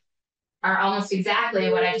are almost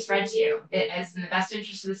exactly what I just read to you. It is in the best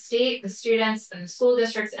interest of the state, the students, and the school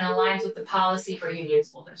districts, and aligns with the policy for union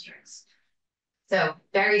school districts. So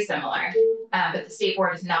very similar, but the state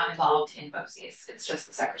board is not involved in BOCES. It's just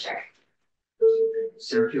the Secretary.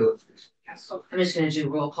 Senator I'm just going to do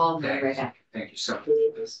roll call and be right back. Thank you so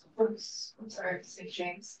much. I'm sorry, St.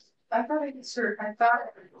 James. I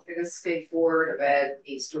thought the state board of ed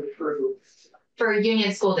needs to approve. For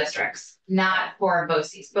union school districts, not for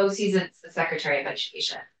BOCES. BOCES, it's the Secretary of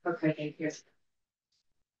Education. Okay, thank you.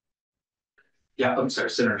 Yeah, I'm sorry,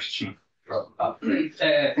 Senator Chief. I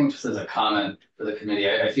think just as a comment for the committee,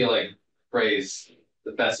 I feel like phrase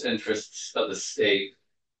the best interests of the state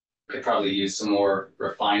could probably use some more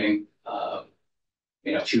refining.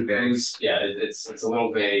 Too vague. Yeah, it's a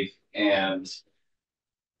little vague, and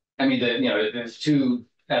I mean that if two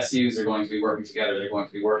SUs are going to be working together, they're going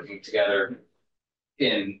to be working together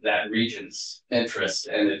in that region's interest,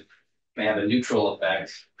 and it may have a neutral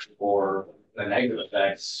effect or a negative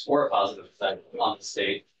effect or a positive effect on the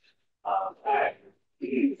state. I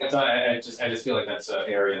just feel like that's an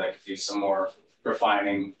area that could use some more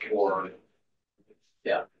refining or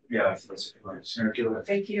Yeah, that's Senator.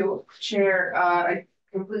 Thank you, Chair. I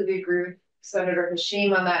completely agree with Senator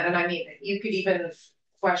Hashim on that. And I mean, you could even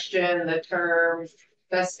question the term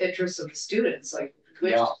best interest of the students, like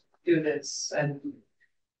which students, and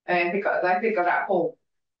I think that whole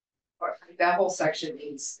section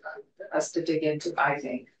needs us to dig into, I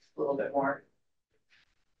think, a little bit more.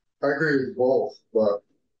 I agree with both, but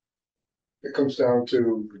it comes down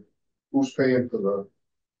to who's paying for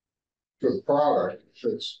the product. If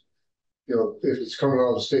it's, if it's coming out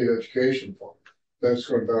of the state education fund, then it's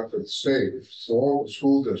going back to the state. If it's the local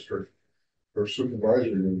school district or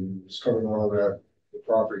supervisory union, it's coming out of that, the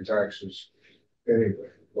property taxes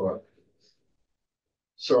anyway. But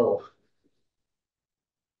so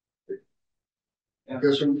I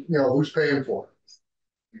guess, who's paying for it?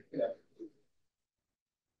 Yeah.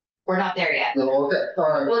 We're not there yet. No, okay, all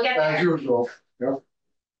right. We'll get there. As usual. Yeah.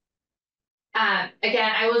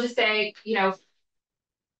 Again, I will just say,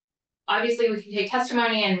 obviously we can take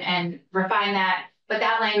testimony and refine that, but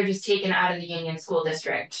that language is taken out of the union school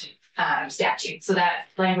district statute. So that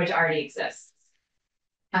language already exists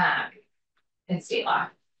in state law.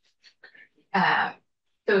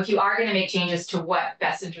 So if you are going to make changes to what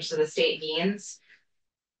best interest of the state means,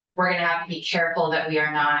 we're going to have to be careful that we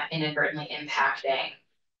are not inadvertently impacting,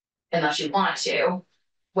 unless you want to,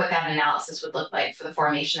 what that analysis would look like for the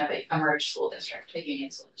formation of a merged school district, a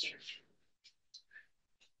union school district.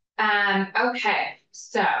 Okay,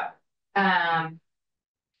 so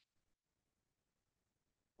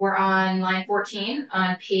we're on line 14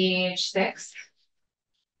 on page 6.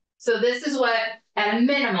 So this is what, at a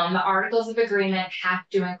minimum, the articles of agreement have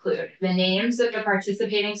to include: the names of the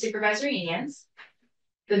participating supervisory unions,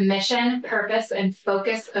 the mission, purpose, and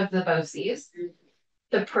focus of the BOCES,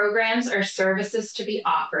 the programs or services to be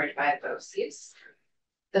offered by the BOCES,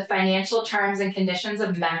 the financial terms and conditions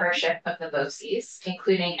of membership of the BOCES,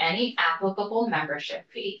 including any applicable membership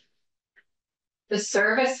fee, the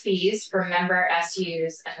service fees for member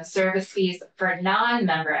SUs and the service fees for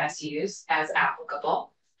non-member SUs as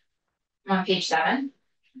applicable. On page 7,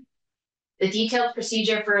 the detailed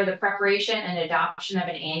procedure for the preparation and adoption of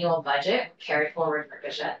an annual budget with carry forward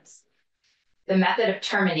provisions, the method of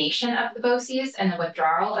termination of the BOCES and the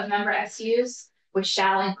withdrawal of member SUs, which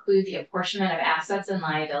shall include the apportionment of assets and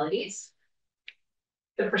liabilities,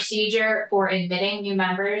 the procedure for admitting new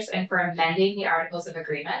members and for amending the articles of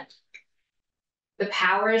agreement, the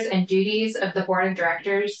powers and duties of the board of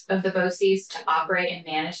directors of the BOCES to operate and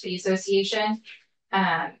manage the association,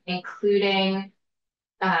 including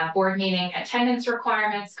board meeting attendance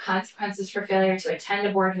requirements, consequences for failure to attend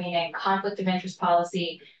a board meeting, conflict of interest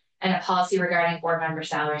policy, and a policy regarding board member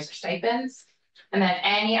salaries or stipends, and then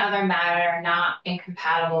any other matter not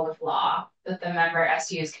incompatible with law that the member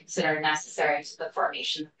SUs consider necessary to the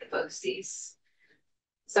formation of the BOCES.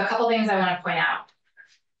 So a couple things I want to point out.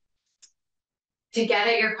 To get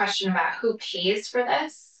at your question about who pays for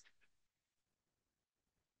this,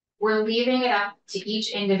 we're leaving it up to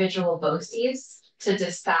each individual BOCES to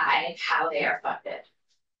decide how they are funded.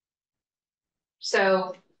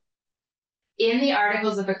 So in the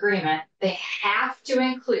articles of agreement, they have to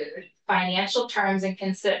include financial terms and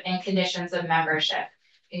conditions of membership,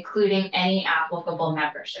 including any applicable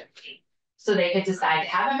membership fee. So they could decide to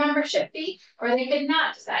have a membership fee, or they could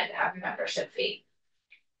not decide to have a membership fee.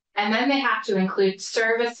 And then they have to include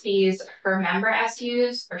service fees for member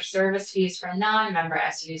SUs or service fees for non-member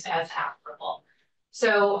SUs as applicable.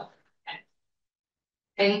 So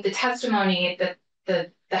I think the testimony that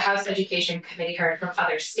the House Education Committee heard from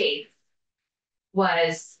other states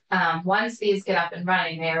was once these get up and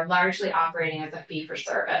running, they are largely operating as a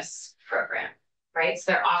fee-for-service program, right?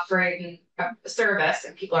 So they're offering a service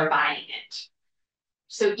and people are buying it.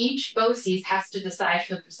 So each BOCES has to decide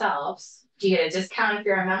for themselves, do you get a discount if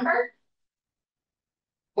you're a member?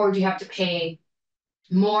 Or do you have to pay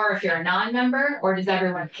more if you're a non-member, or does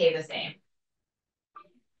everyone pay the same?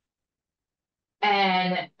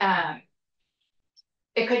 And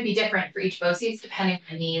it could be different for each BOCES depending on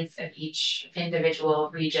the needs of each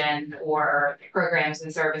individual region or programs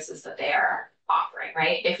and services that they are offering,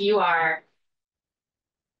 right? If you are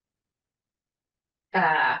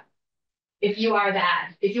if you have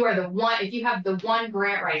the one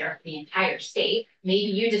grant writer for the entire state,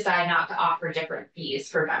 maybe you decide not to offer different fees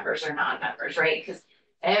for members or non-members, right? Because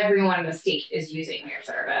everyone in the state is using your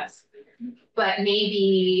service. But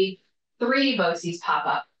maybe 3 BOCES pop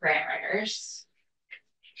up grant writers.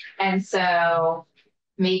 And so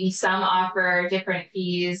maybe some offer different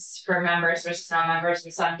fees for members versus non-members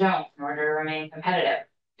and some don't in order to remain competitive.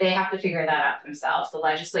 They have to figure that out themselves. The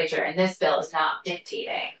legislature in this bill is not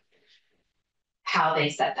dictating how they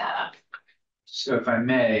set that up. So if I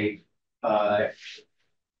may,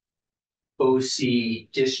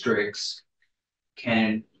 OC districts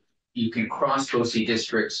you can cross OC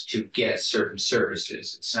districts to get certain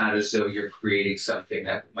services. It's not as though you're creating something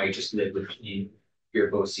that might just live within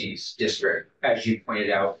your OC's district. As you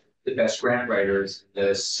pointed out, the best grant writers in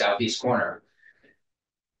the southeast corner.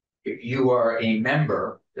 If you are a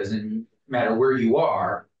member, doesn't matter where you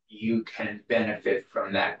are, you can benefit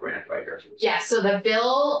from that grant writer. Yeah, so the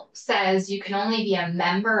bill says you can only be a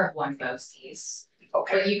member of one BOCES,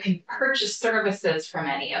 Okay, but you can purchase services from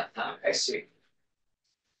any of them. I see.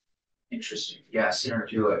 Interesting. Yes,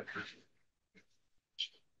 do it.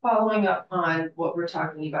 Following up on what we're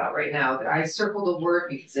talking about right now, I circled a word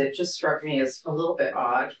because it just struck me as a little bit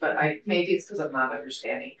odd, but maybe it's because I'm not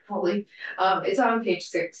understanding fully. It's on page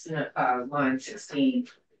 6, line 16.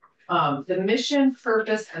 The mission,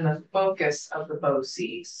 purpose, and the focus of the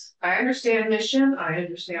BOCES. I understand mission, I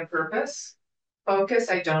understand purpose. Focus,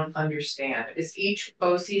 I don't understand. Is each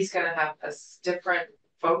BOCES gonna have a different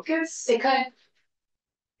focus?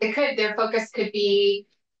 It could, their focus could be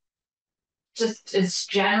just as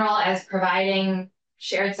general as providing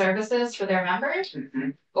shared services for their members,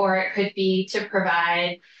 or it could be to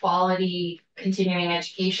provide quality continuing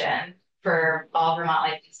education for all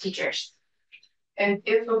Vermont licensed teachers. And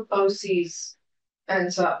if a BOCES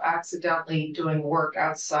ends up accidentally doing work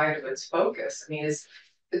outside of its focus, I mean,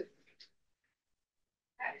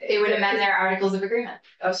 They would amend their articles of agreement.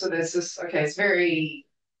 oh, so this is, okay, it's very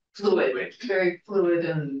fluid,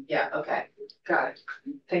 and yeah, okay, got it.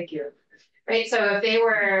 Thank you. Right, so if they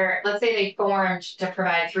were, let's say they formed to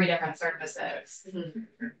provide 3 different services.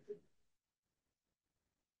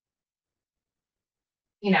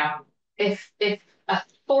 You know, if a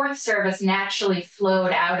 4th service naturally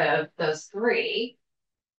flowed out of those 3,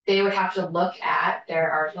 they would have to look at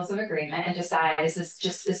their articles of agreement and decide, is this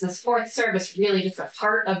 4th service really just a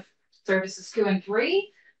part of services 2 and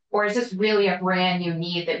 3? Or is this really a brand new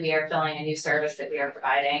need that we are filling, a new service that we are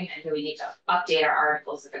providing? And do we need to update our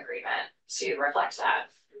articles of agreement to reflect that?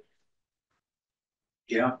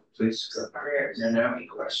 Yeah, please. Any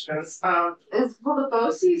questions? Will the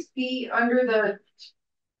BOCES be under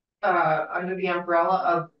the umbrella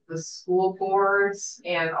of the school boards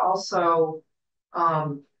and also,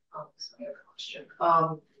 that's my other question.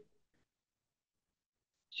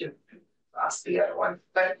 Should ask the other one,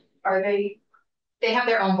 but are they? They have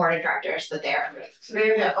their own board of directors that they are under. So they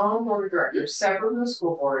have their own board of directors, separate from the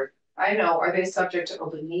school board. I know. Are they subject to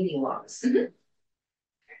open meeting laws? Is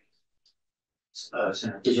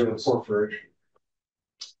it a corporation?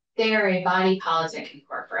 They are a body politic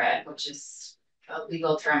incorporate, which is a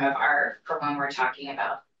legal term of art for when we're talking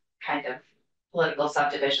about kind of political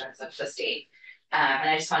subdivisions of the state. And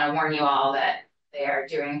I just want to warn you all that they are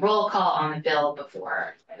doing roll call on the bill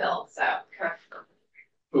before the bill. So.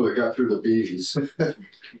 Oh, they got through the B's.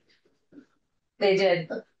 They did.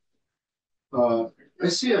 I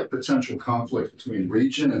see a potential conflict between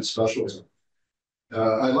region and specialty.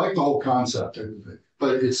 I like the whole concept,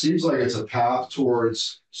 but it seems like it's a path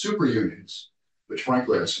towards super unions, which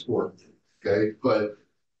frankly I support. Okay, but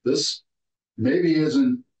this maybe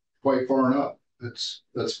isn't quite far enough.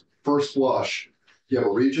 That's first blush. You have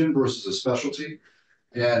a region versus a specialty,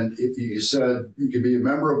 and if you said you can be a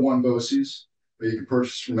member of one BOCES, but you can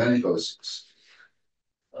purchase from any BOCES.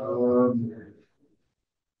 I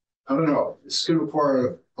don't know. It's going to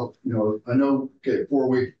require I know, okay,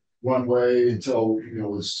 4-week one way until,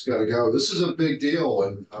 it's got to go. This is a big deal.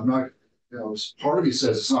 And I'm not, part of me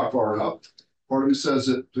says it's not far enough. Part of me says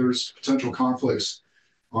that there's potential conflicts,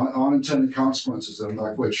 unintended consequences that I'm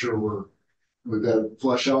not quite sure we've got to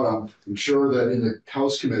flesh out on. I'm sure that in the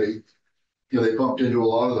House committee, they bumped into a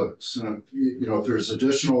lot of those. And, if there's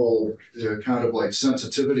additional kind of like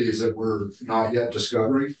sensitivities that we're not yet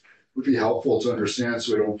discovering, would be helpful to understand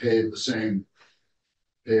so we don't pave the same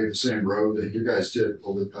pave the same road that you guys did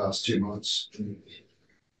over the past 2 months.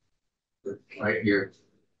 Right here.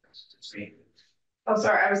 It's me. Oh,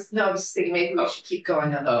 sorry, I was just thinking maybe we should keep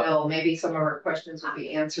going on the Oh. bill, maybe some of our questions will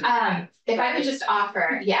be answered. If I could just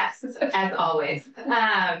offer, yes, as always,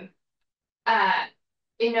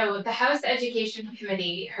 you know, the House Education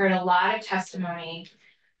Committee heard a lot of testimony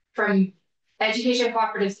from education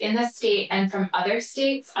cooperatives in the state and from other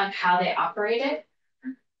states on how they operated.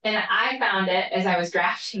 And I found it, as I was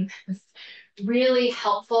drafting this, really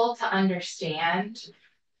helpful to understand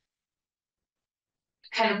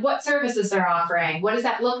kind of what services they're offering, what does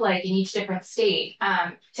that look like in each different state,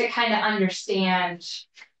 to kind of understand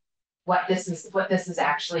what this is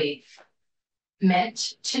actually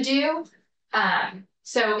meant to do.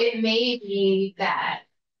 So it may be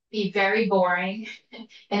very boring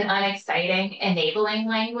and unexciting enabling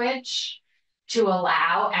language to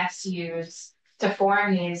allow SUs to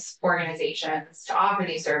form these organizations, to offer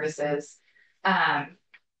these services,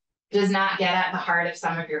 does not get at the heart of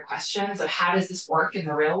some of your questions of how does this work in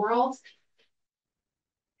the real world.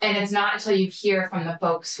 And it's not until you hear from the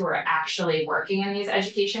folks who are actually working in these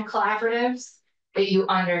education collaboratives that you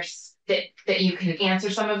that you can answer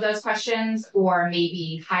some of those questions or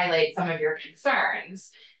maybe highlight some of your concerns.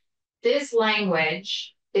 This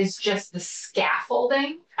language is just the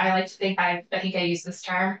scaffolding. I like to think, I think I use this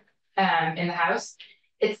term in the House.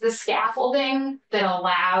 It's the scaffolding that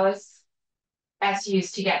allows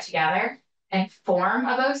SUs to get together and form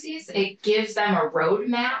a BOCES. It gives them a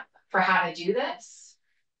roadmap for how to do this.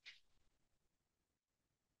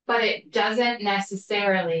 But it doesn't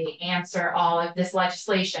necessarily answer all of this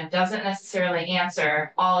legislation, doesn't necessarily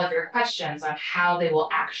answer all of your questions on how they will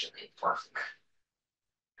actually work.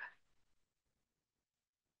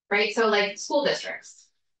 Right, so like school districts,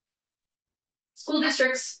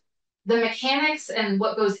 the mechanics and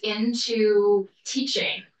what goes into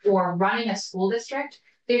teaching or running a school district,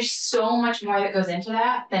 there's so much more that goes into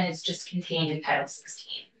that than is just contained in Title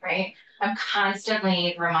 16, right? I'm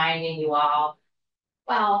constantly reminding you all,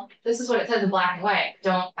 well, this is what it says in black and white.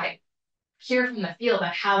 I hear from the field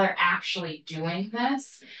on how they're actually doing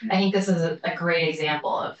this. I think this is a great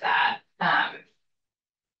example of that.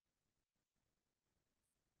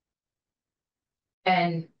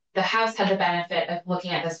 And the House had the benefit of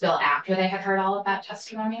looking at this bill after they had heard all of that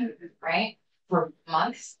testimony, right? For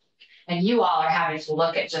months. And you all are having to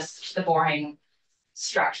look at just the boring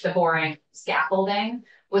structure, the boring scaffolding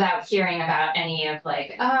without hearing about any of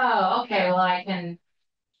like, oh, okay, well, I can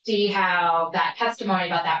see how that testimony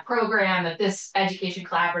about that program that this education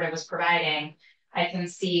collaborative was providing, I can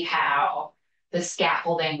see how the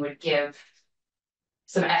scaffolding would give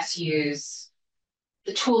some SUs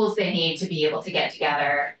the tools they need to be able to get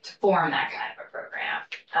together to form that kind of a program.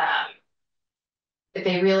 If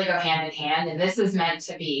they really go hand in hand, and this is meant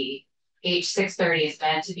to be, H.630 is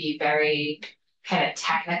meant to be very kind of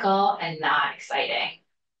technical and not exciting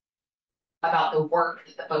about the work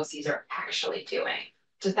that the BOCES are actually doing.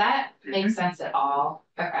 Does that make sense at all?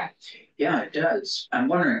 Okay. Yeah, it does. I'm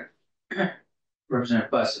wondering, Representative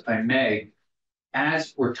Buss, if I may,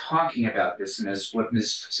 as we're talking about this, and as what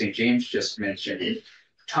Ms. St. James just mentioned,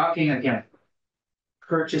 talking again,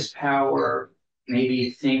 purchase power,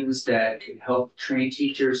 maybe things that could help train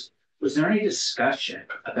teachers, was there any discussion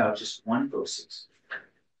about just one BOCES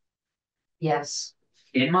Yes.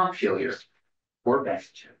 in Montpelier or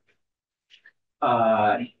Bennington?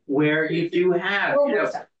 Where you do have,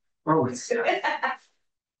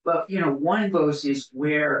 but one BOCES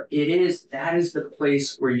where that is the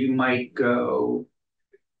place where you might go.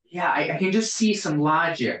 Yeah, I can just see some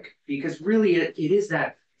logic because really it is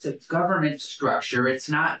that it's a government structure. It's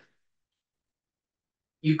not.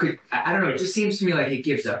 I don't know. It just seems to me like it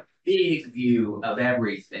gives a big view of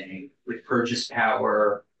everything with purchase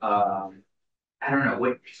power. I don't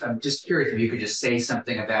know I'm just curious if you could just say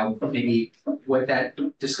something about maybe what that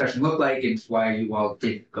discussion looked like and why you all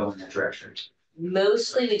did go in that direction.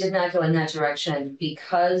 Mostly we did not go in that direction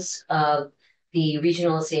because of the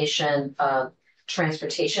regionalization of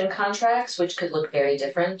transportation contracts, which could look very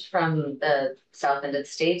different from the south end of the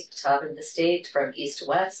state to top end of the state, from east to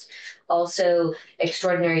west. Also,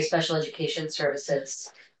 extraordinary special education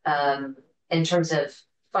services in terms of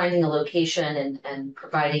finding a location and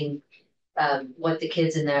providing what the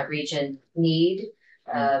kids in that region need.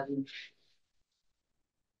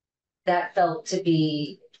 That felt to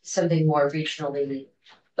be something more regionally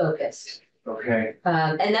focused. Okay.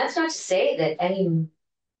 And that's not to say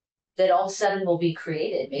that all 7 will be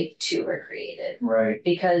created. Maybe 2 are created. Right.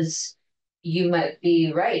 Because you might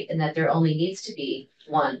be right in that there only needs to be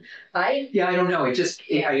 1. I don't know. I just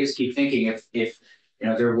keep thinking if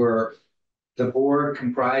there were the board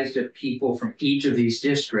comprised of people from each of these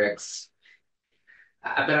districts.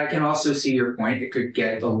 But I can also see your point. It could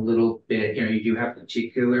get a little bit, you do have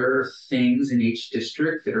particular things in each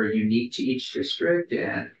district that are unique to each district,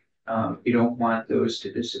 and you don't want those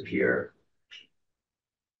to disappear.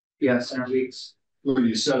 Yes, Senator Weeks. When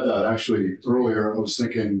you said that, actually, earlier, I was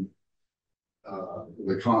thinking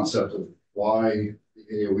the concept of why the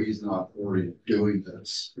AOE is not already doing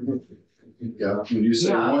this. Yeah, when you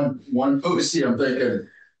say one OC, I'm thinking,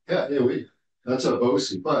 yeah, AOE, that's a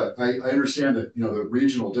OC. But I understand that, the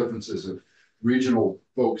regional differences of regional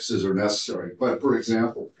focuses are necessary. But for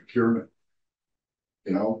example, procurement,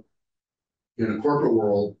 in a corporate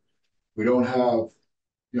world, we don't have,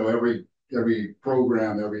 every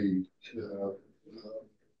program, every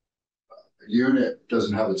unit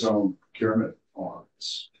doesn't have its own procurement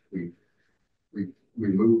arms. We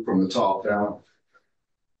move from the top down.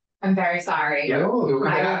 I'm very sorry. Yeah, I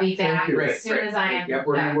will be back Great, as soon as I am. Yeah,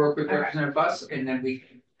 we're gonna work with Okay. Representative Buss, and then we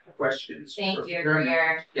can questions. Thank you for procurement.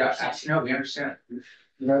 your. Yeah, no, we understand.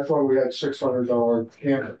 And that's why we had $600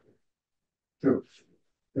 camera. Too.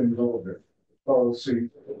 In the middle of it. Policy.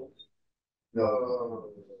 Oh,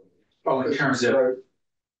 in terms of,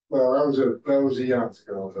 Well, that was eons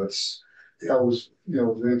ago. It's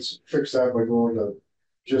fixed that by going to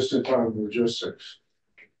just-in-time logistics.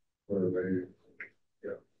 Where they,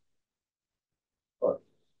 yeah. But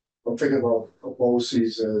I'm thinking about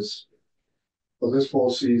BOCES as, well, this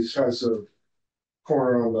BOCES has a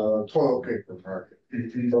corner on the toilet paper market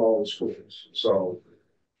for all the schools. So,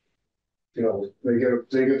 they get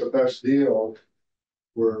the best deal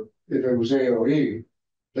where if it was AOE,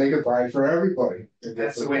 they could buy for everybody.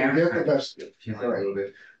 That's the way I'm get the best deal. feeling a little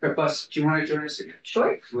bit. But Buss, do you want to join us again?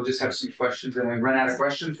 Sure. We'll just have some questions, and when we run out of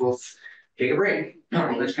questions, we'll take a break. No,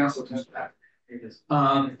 we'll let council comes back.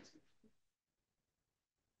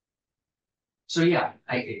 So yeah,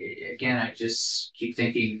 I just keep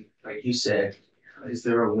thinking, like you said, is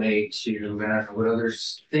there a way to, I don't know what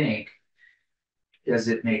others think, does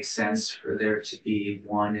it make sense for there to be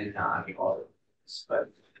one and not all of this? But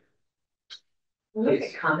Look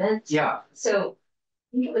at comments. yeah, So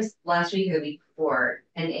I think it was last week or the week before,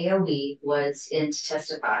 an AOE was in to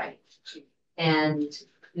testify. And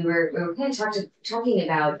we were kind of talking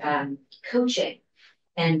about coaching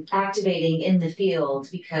and activating in the field,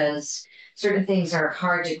 because certain things are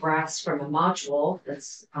hard to grasp from a module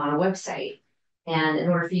that's on a website. And in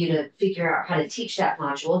order for you to figure out how to teach that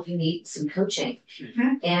module, you need some coaching.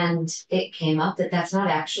 And it came up that that's not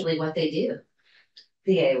actually what they do,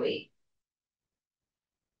 the AOE.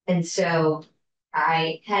 And so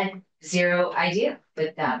I had zero idea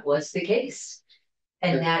that that was the case.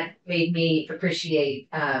 And that made me appreciate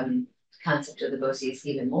the concept of the BOCES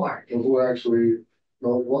even more. But who actually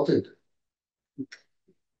know what they do?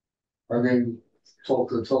 I mean, talk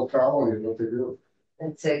the totality of what they do.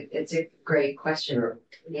 It's a great question.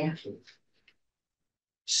 Yeah.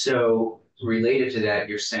 so related to that,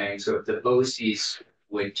 you're saying, so if the BOCES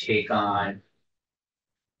would take on,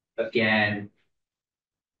 again,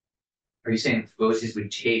 are you saying BOCES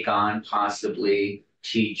would take on possibly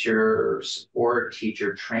teacher support,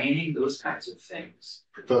 teacher training, those kinds of things?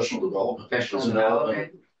 Professional development. Professional Isn't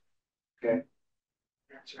development.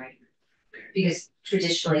 That's right. Because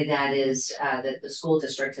traditionally that is that the school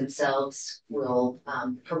district themselves will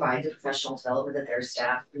provide the professional development that their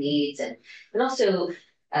staff needs, and also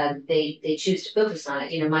they choose to focus on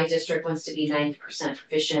it. My district wants to be 90%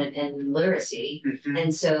 proficient in literacy,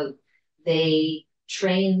 and so they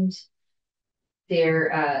trained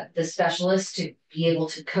the specialists to be able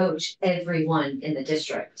to coach everyone in the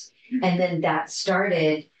district, and then that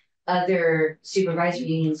started other supervisory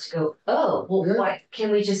unions to go, oh, well, why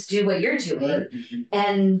can't we just do what you're doing?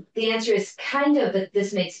 And the answer is kind of, but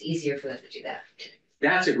this makes it easier for them to do that.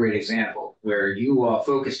 That's a great example where you all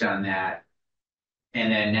focused on that,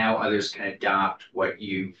 and then now others can adopt what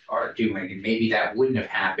you are doing. And maybe that wouldn't have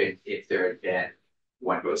happened if there had been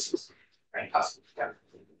one BOCES, right? Possibly. Yeah.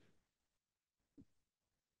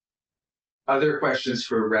 Other questions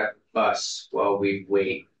for Rep. Buss while we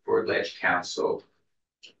wait for Ledge Council?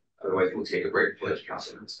 Otherwise, we'll take a break before Ledge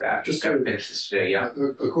Council comes back. Just gotta finish this today, yeah.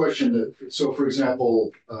 A question that, so for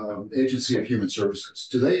example, Agency of Human Services,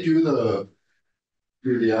 do they do the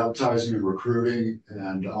advertising and recruiting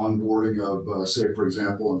and onboarding of, say, for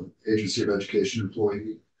example, an Agency of Education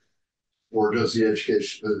employee? Or does the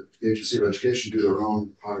Agency of Education do their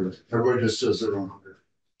own hiring? Everybody just does their own hiring.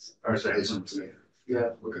 Or is that something?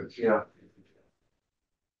 Yeah. Okay. Yeah.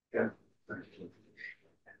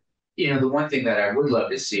 The one thing that I would love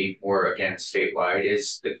to see more, again, statewide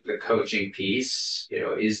is the coaching piece.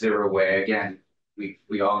 Is there a way, again,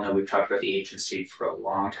 we all know we've talked about the agency for a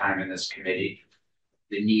long time in this committee.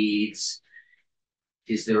 The needs.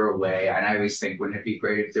 Is there a way? And I always think, wouldn't it be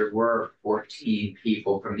great if there were 14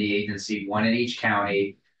 people from the agency, one in each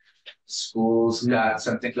county? Schools got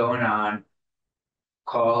something going on.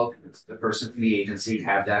 Call the person from the agency,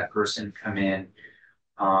 have that person come in.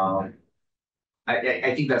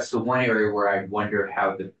 I think that's the one area where I wonder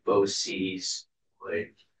how the BOCES would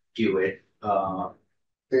do it.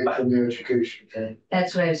 Paid from the education. Okay.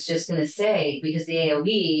 That's what I was just gonna say, because the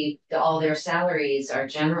AOE, all their salaries are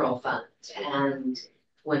general fund, and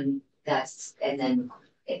when that's, and then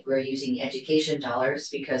if we're using education dollars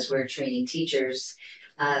because we're training teachers,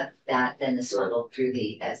 that then is funneled through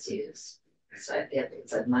the SUs. So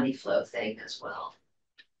it's a money flow thing as well.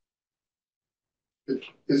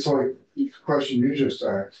 It's like the question you just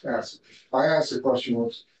asked. I asked the question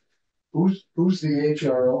was, who's the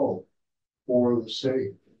HRO for the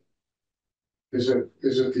state? Is it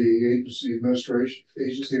the agency administration,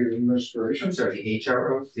 I'm sorry, the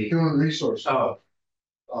HRO, the human resources oh,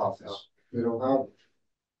 office? They don't have it.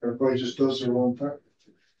 Everybody just does their own thing.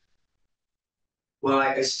 well,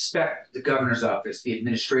 I suspect the governor's office, the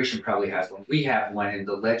administration probably has one. We have one in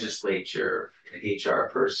the legislature, an HR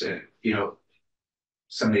person, you know,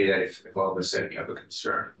 somebody that if all of a sudden you have a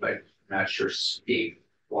concern, but I'm not sure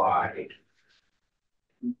statewide.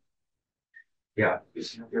 Yeah.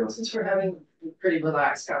 Since we're having a pretty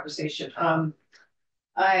relaxed conversation,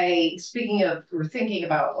 we're thinking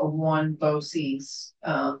about a one BOCES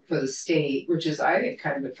for the state, which is, I think,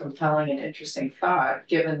 kind of a compelling and interesting thought,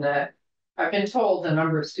 given that I've been told the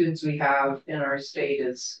number of students we have in our state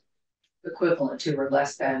is equivalent to or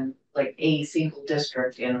less than like a single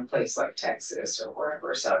district in a place like Texas or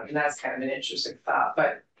wherever. So I mean, that's kind of an interesting thought.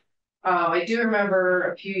 But I do remember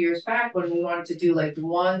a few years back when we wanted to do like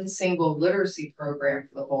one single literacy program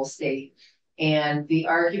for the whole state. And the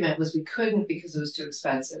argument was we couldn't because it was too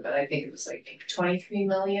expensive. And I think it was like 23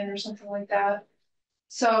 million or something like that.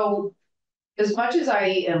 So as much as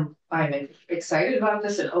I'm excited about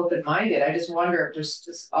this and open-minded, I just wonder if there's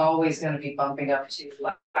just always going to be bumping up to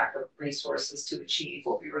lack of resources to achieve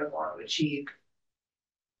what we really want to achieve.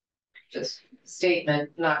 Just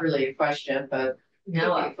statement, not really a question, but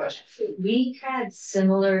No, a question. we had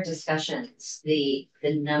similar discussions. The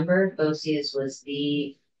number of BOCES was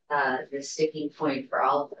the sticking point for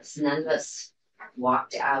all of us. None of us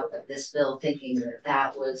walked out of this bill thinking that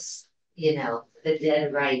that was, you know, the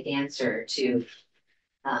dead right answer to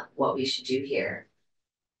what we should do here.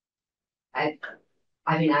 I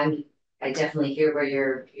mean, I definitely hear where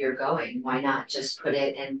you're going. Why not just put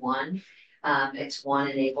it in one? It's one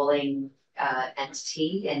enabling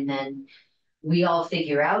entity, and then we all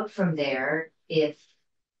figure out from there if,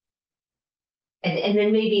 and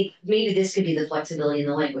then maybe this could be the flexibility in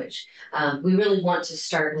the language. We really want to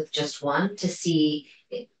start with just one to see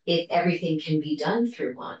if everything can be done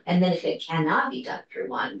through one. And then if it cannot be done through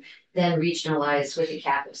one, then regionalize with a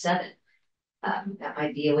cap of 7. That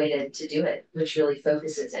might be a way to do it, which really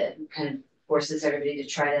focuses it and kind of forces everybody to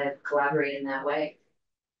try to collaborate in that way.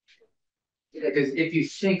 Because if you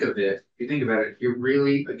think of it, if you think about it, you're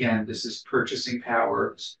really, again, this is purchasing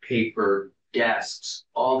power, paper, desks,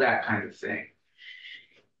 all that kind of thing.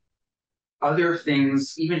 Other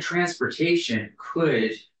things, even transportation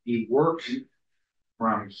could be worked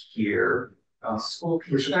from here. School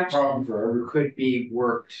Which is a problem construction. for everyone. Could be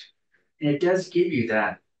worked, and it does give you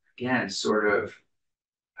that, again, sort of,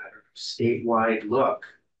 I don't know, statewide look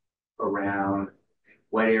around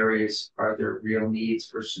what areas are there real needs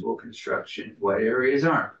for school construction, what areas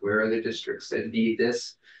aren't, where are the districts that need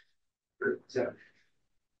this? So,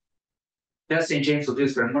 that's St. James will do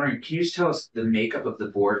this, but I'm wondering, can you just tell us the makeup of the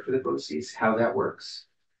board for the BOCES, how that works?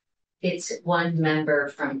 It's one member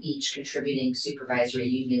from each contributing supervisory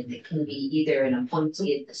union that can be either an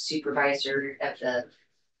appointee of the supervisor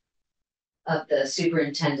of the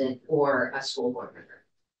superintendent or a school board member.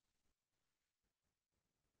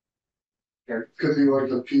 Could be like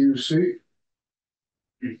the PUC,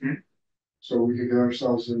 Mm-hmm. so we could get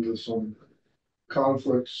ourselves into some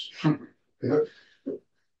conflicts. Yeah.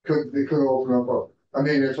 They could open up I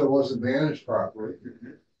mean, if it wasn't managed properly,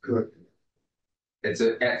 it could.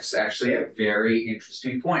 It's actually a very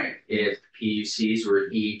interesting point. If PUCs were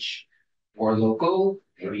each more local,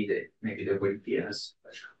 maybe there wouldn't be as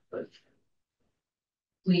much conflict.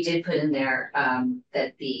 We did put in there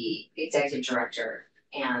that the executive director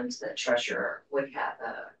and the treasurer would have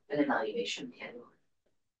an evaluation panel.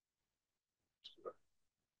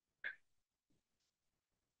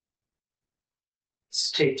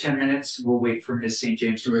 let's take 10 minutes. We'll wait for Ms. St.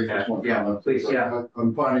 James to Wait, read that. just one Yeah, comment. please, yeah.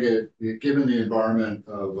 I'm finding it, given the environment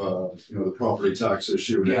of, the property tax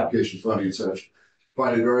issue and Yeah. education funding and such,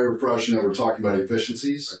 find it very refreshing that we're talking about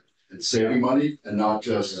efficiencies and saving money and not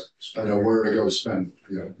just, where to go spend,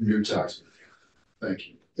 new tax. Thank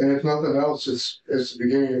you. And if nothing else, it's the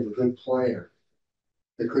beginning of a good plan.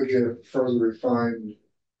 It could get further refined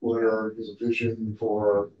where there's a vision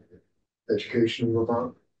for education in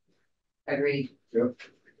Vermont. Agreed. Yep.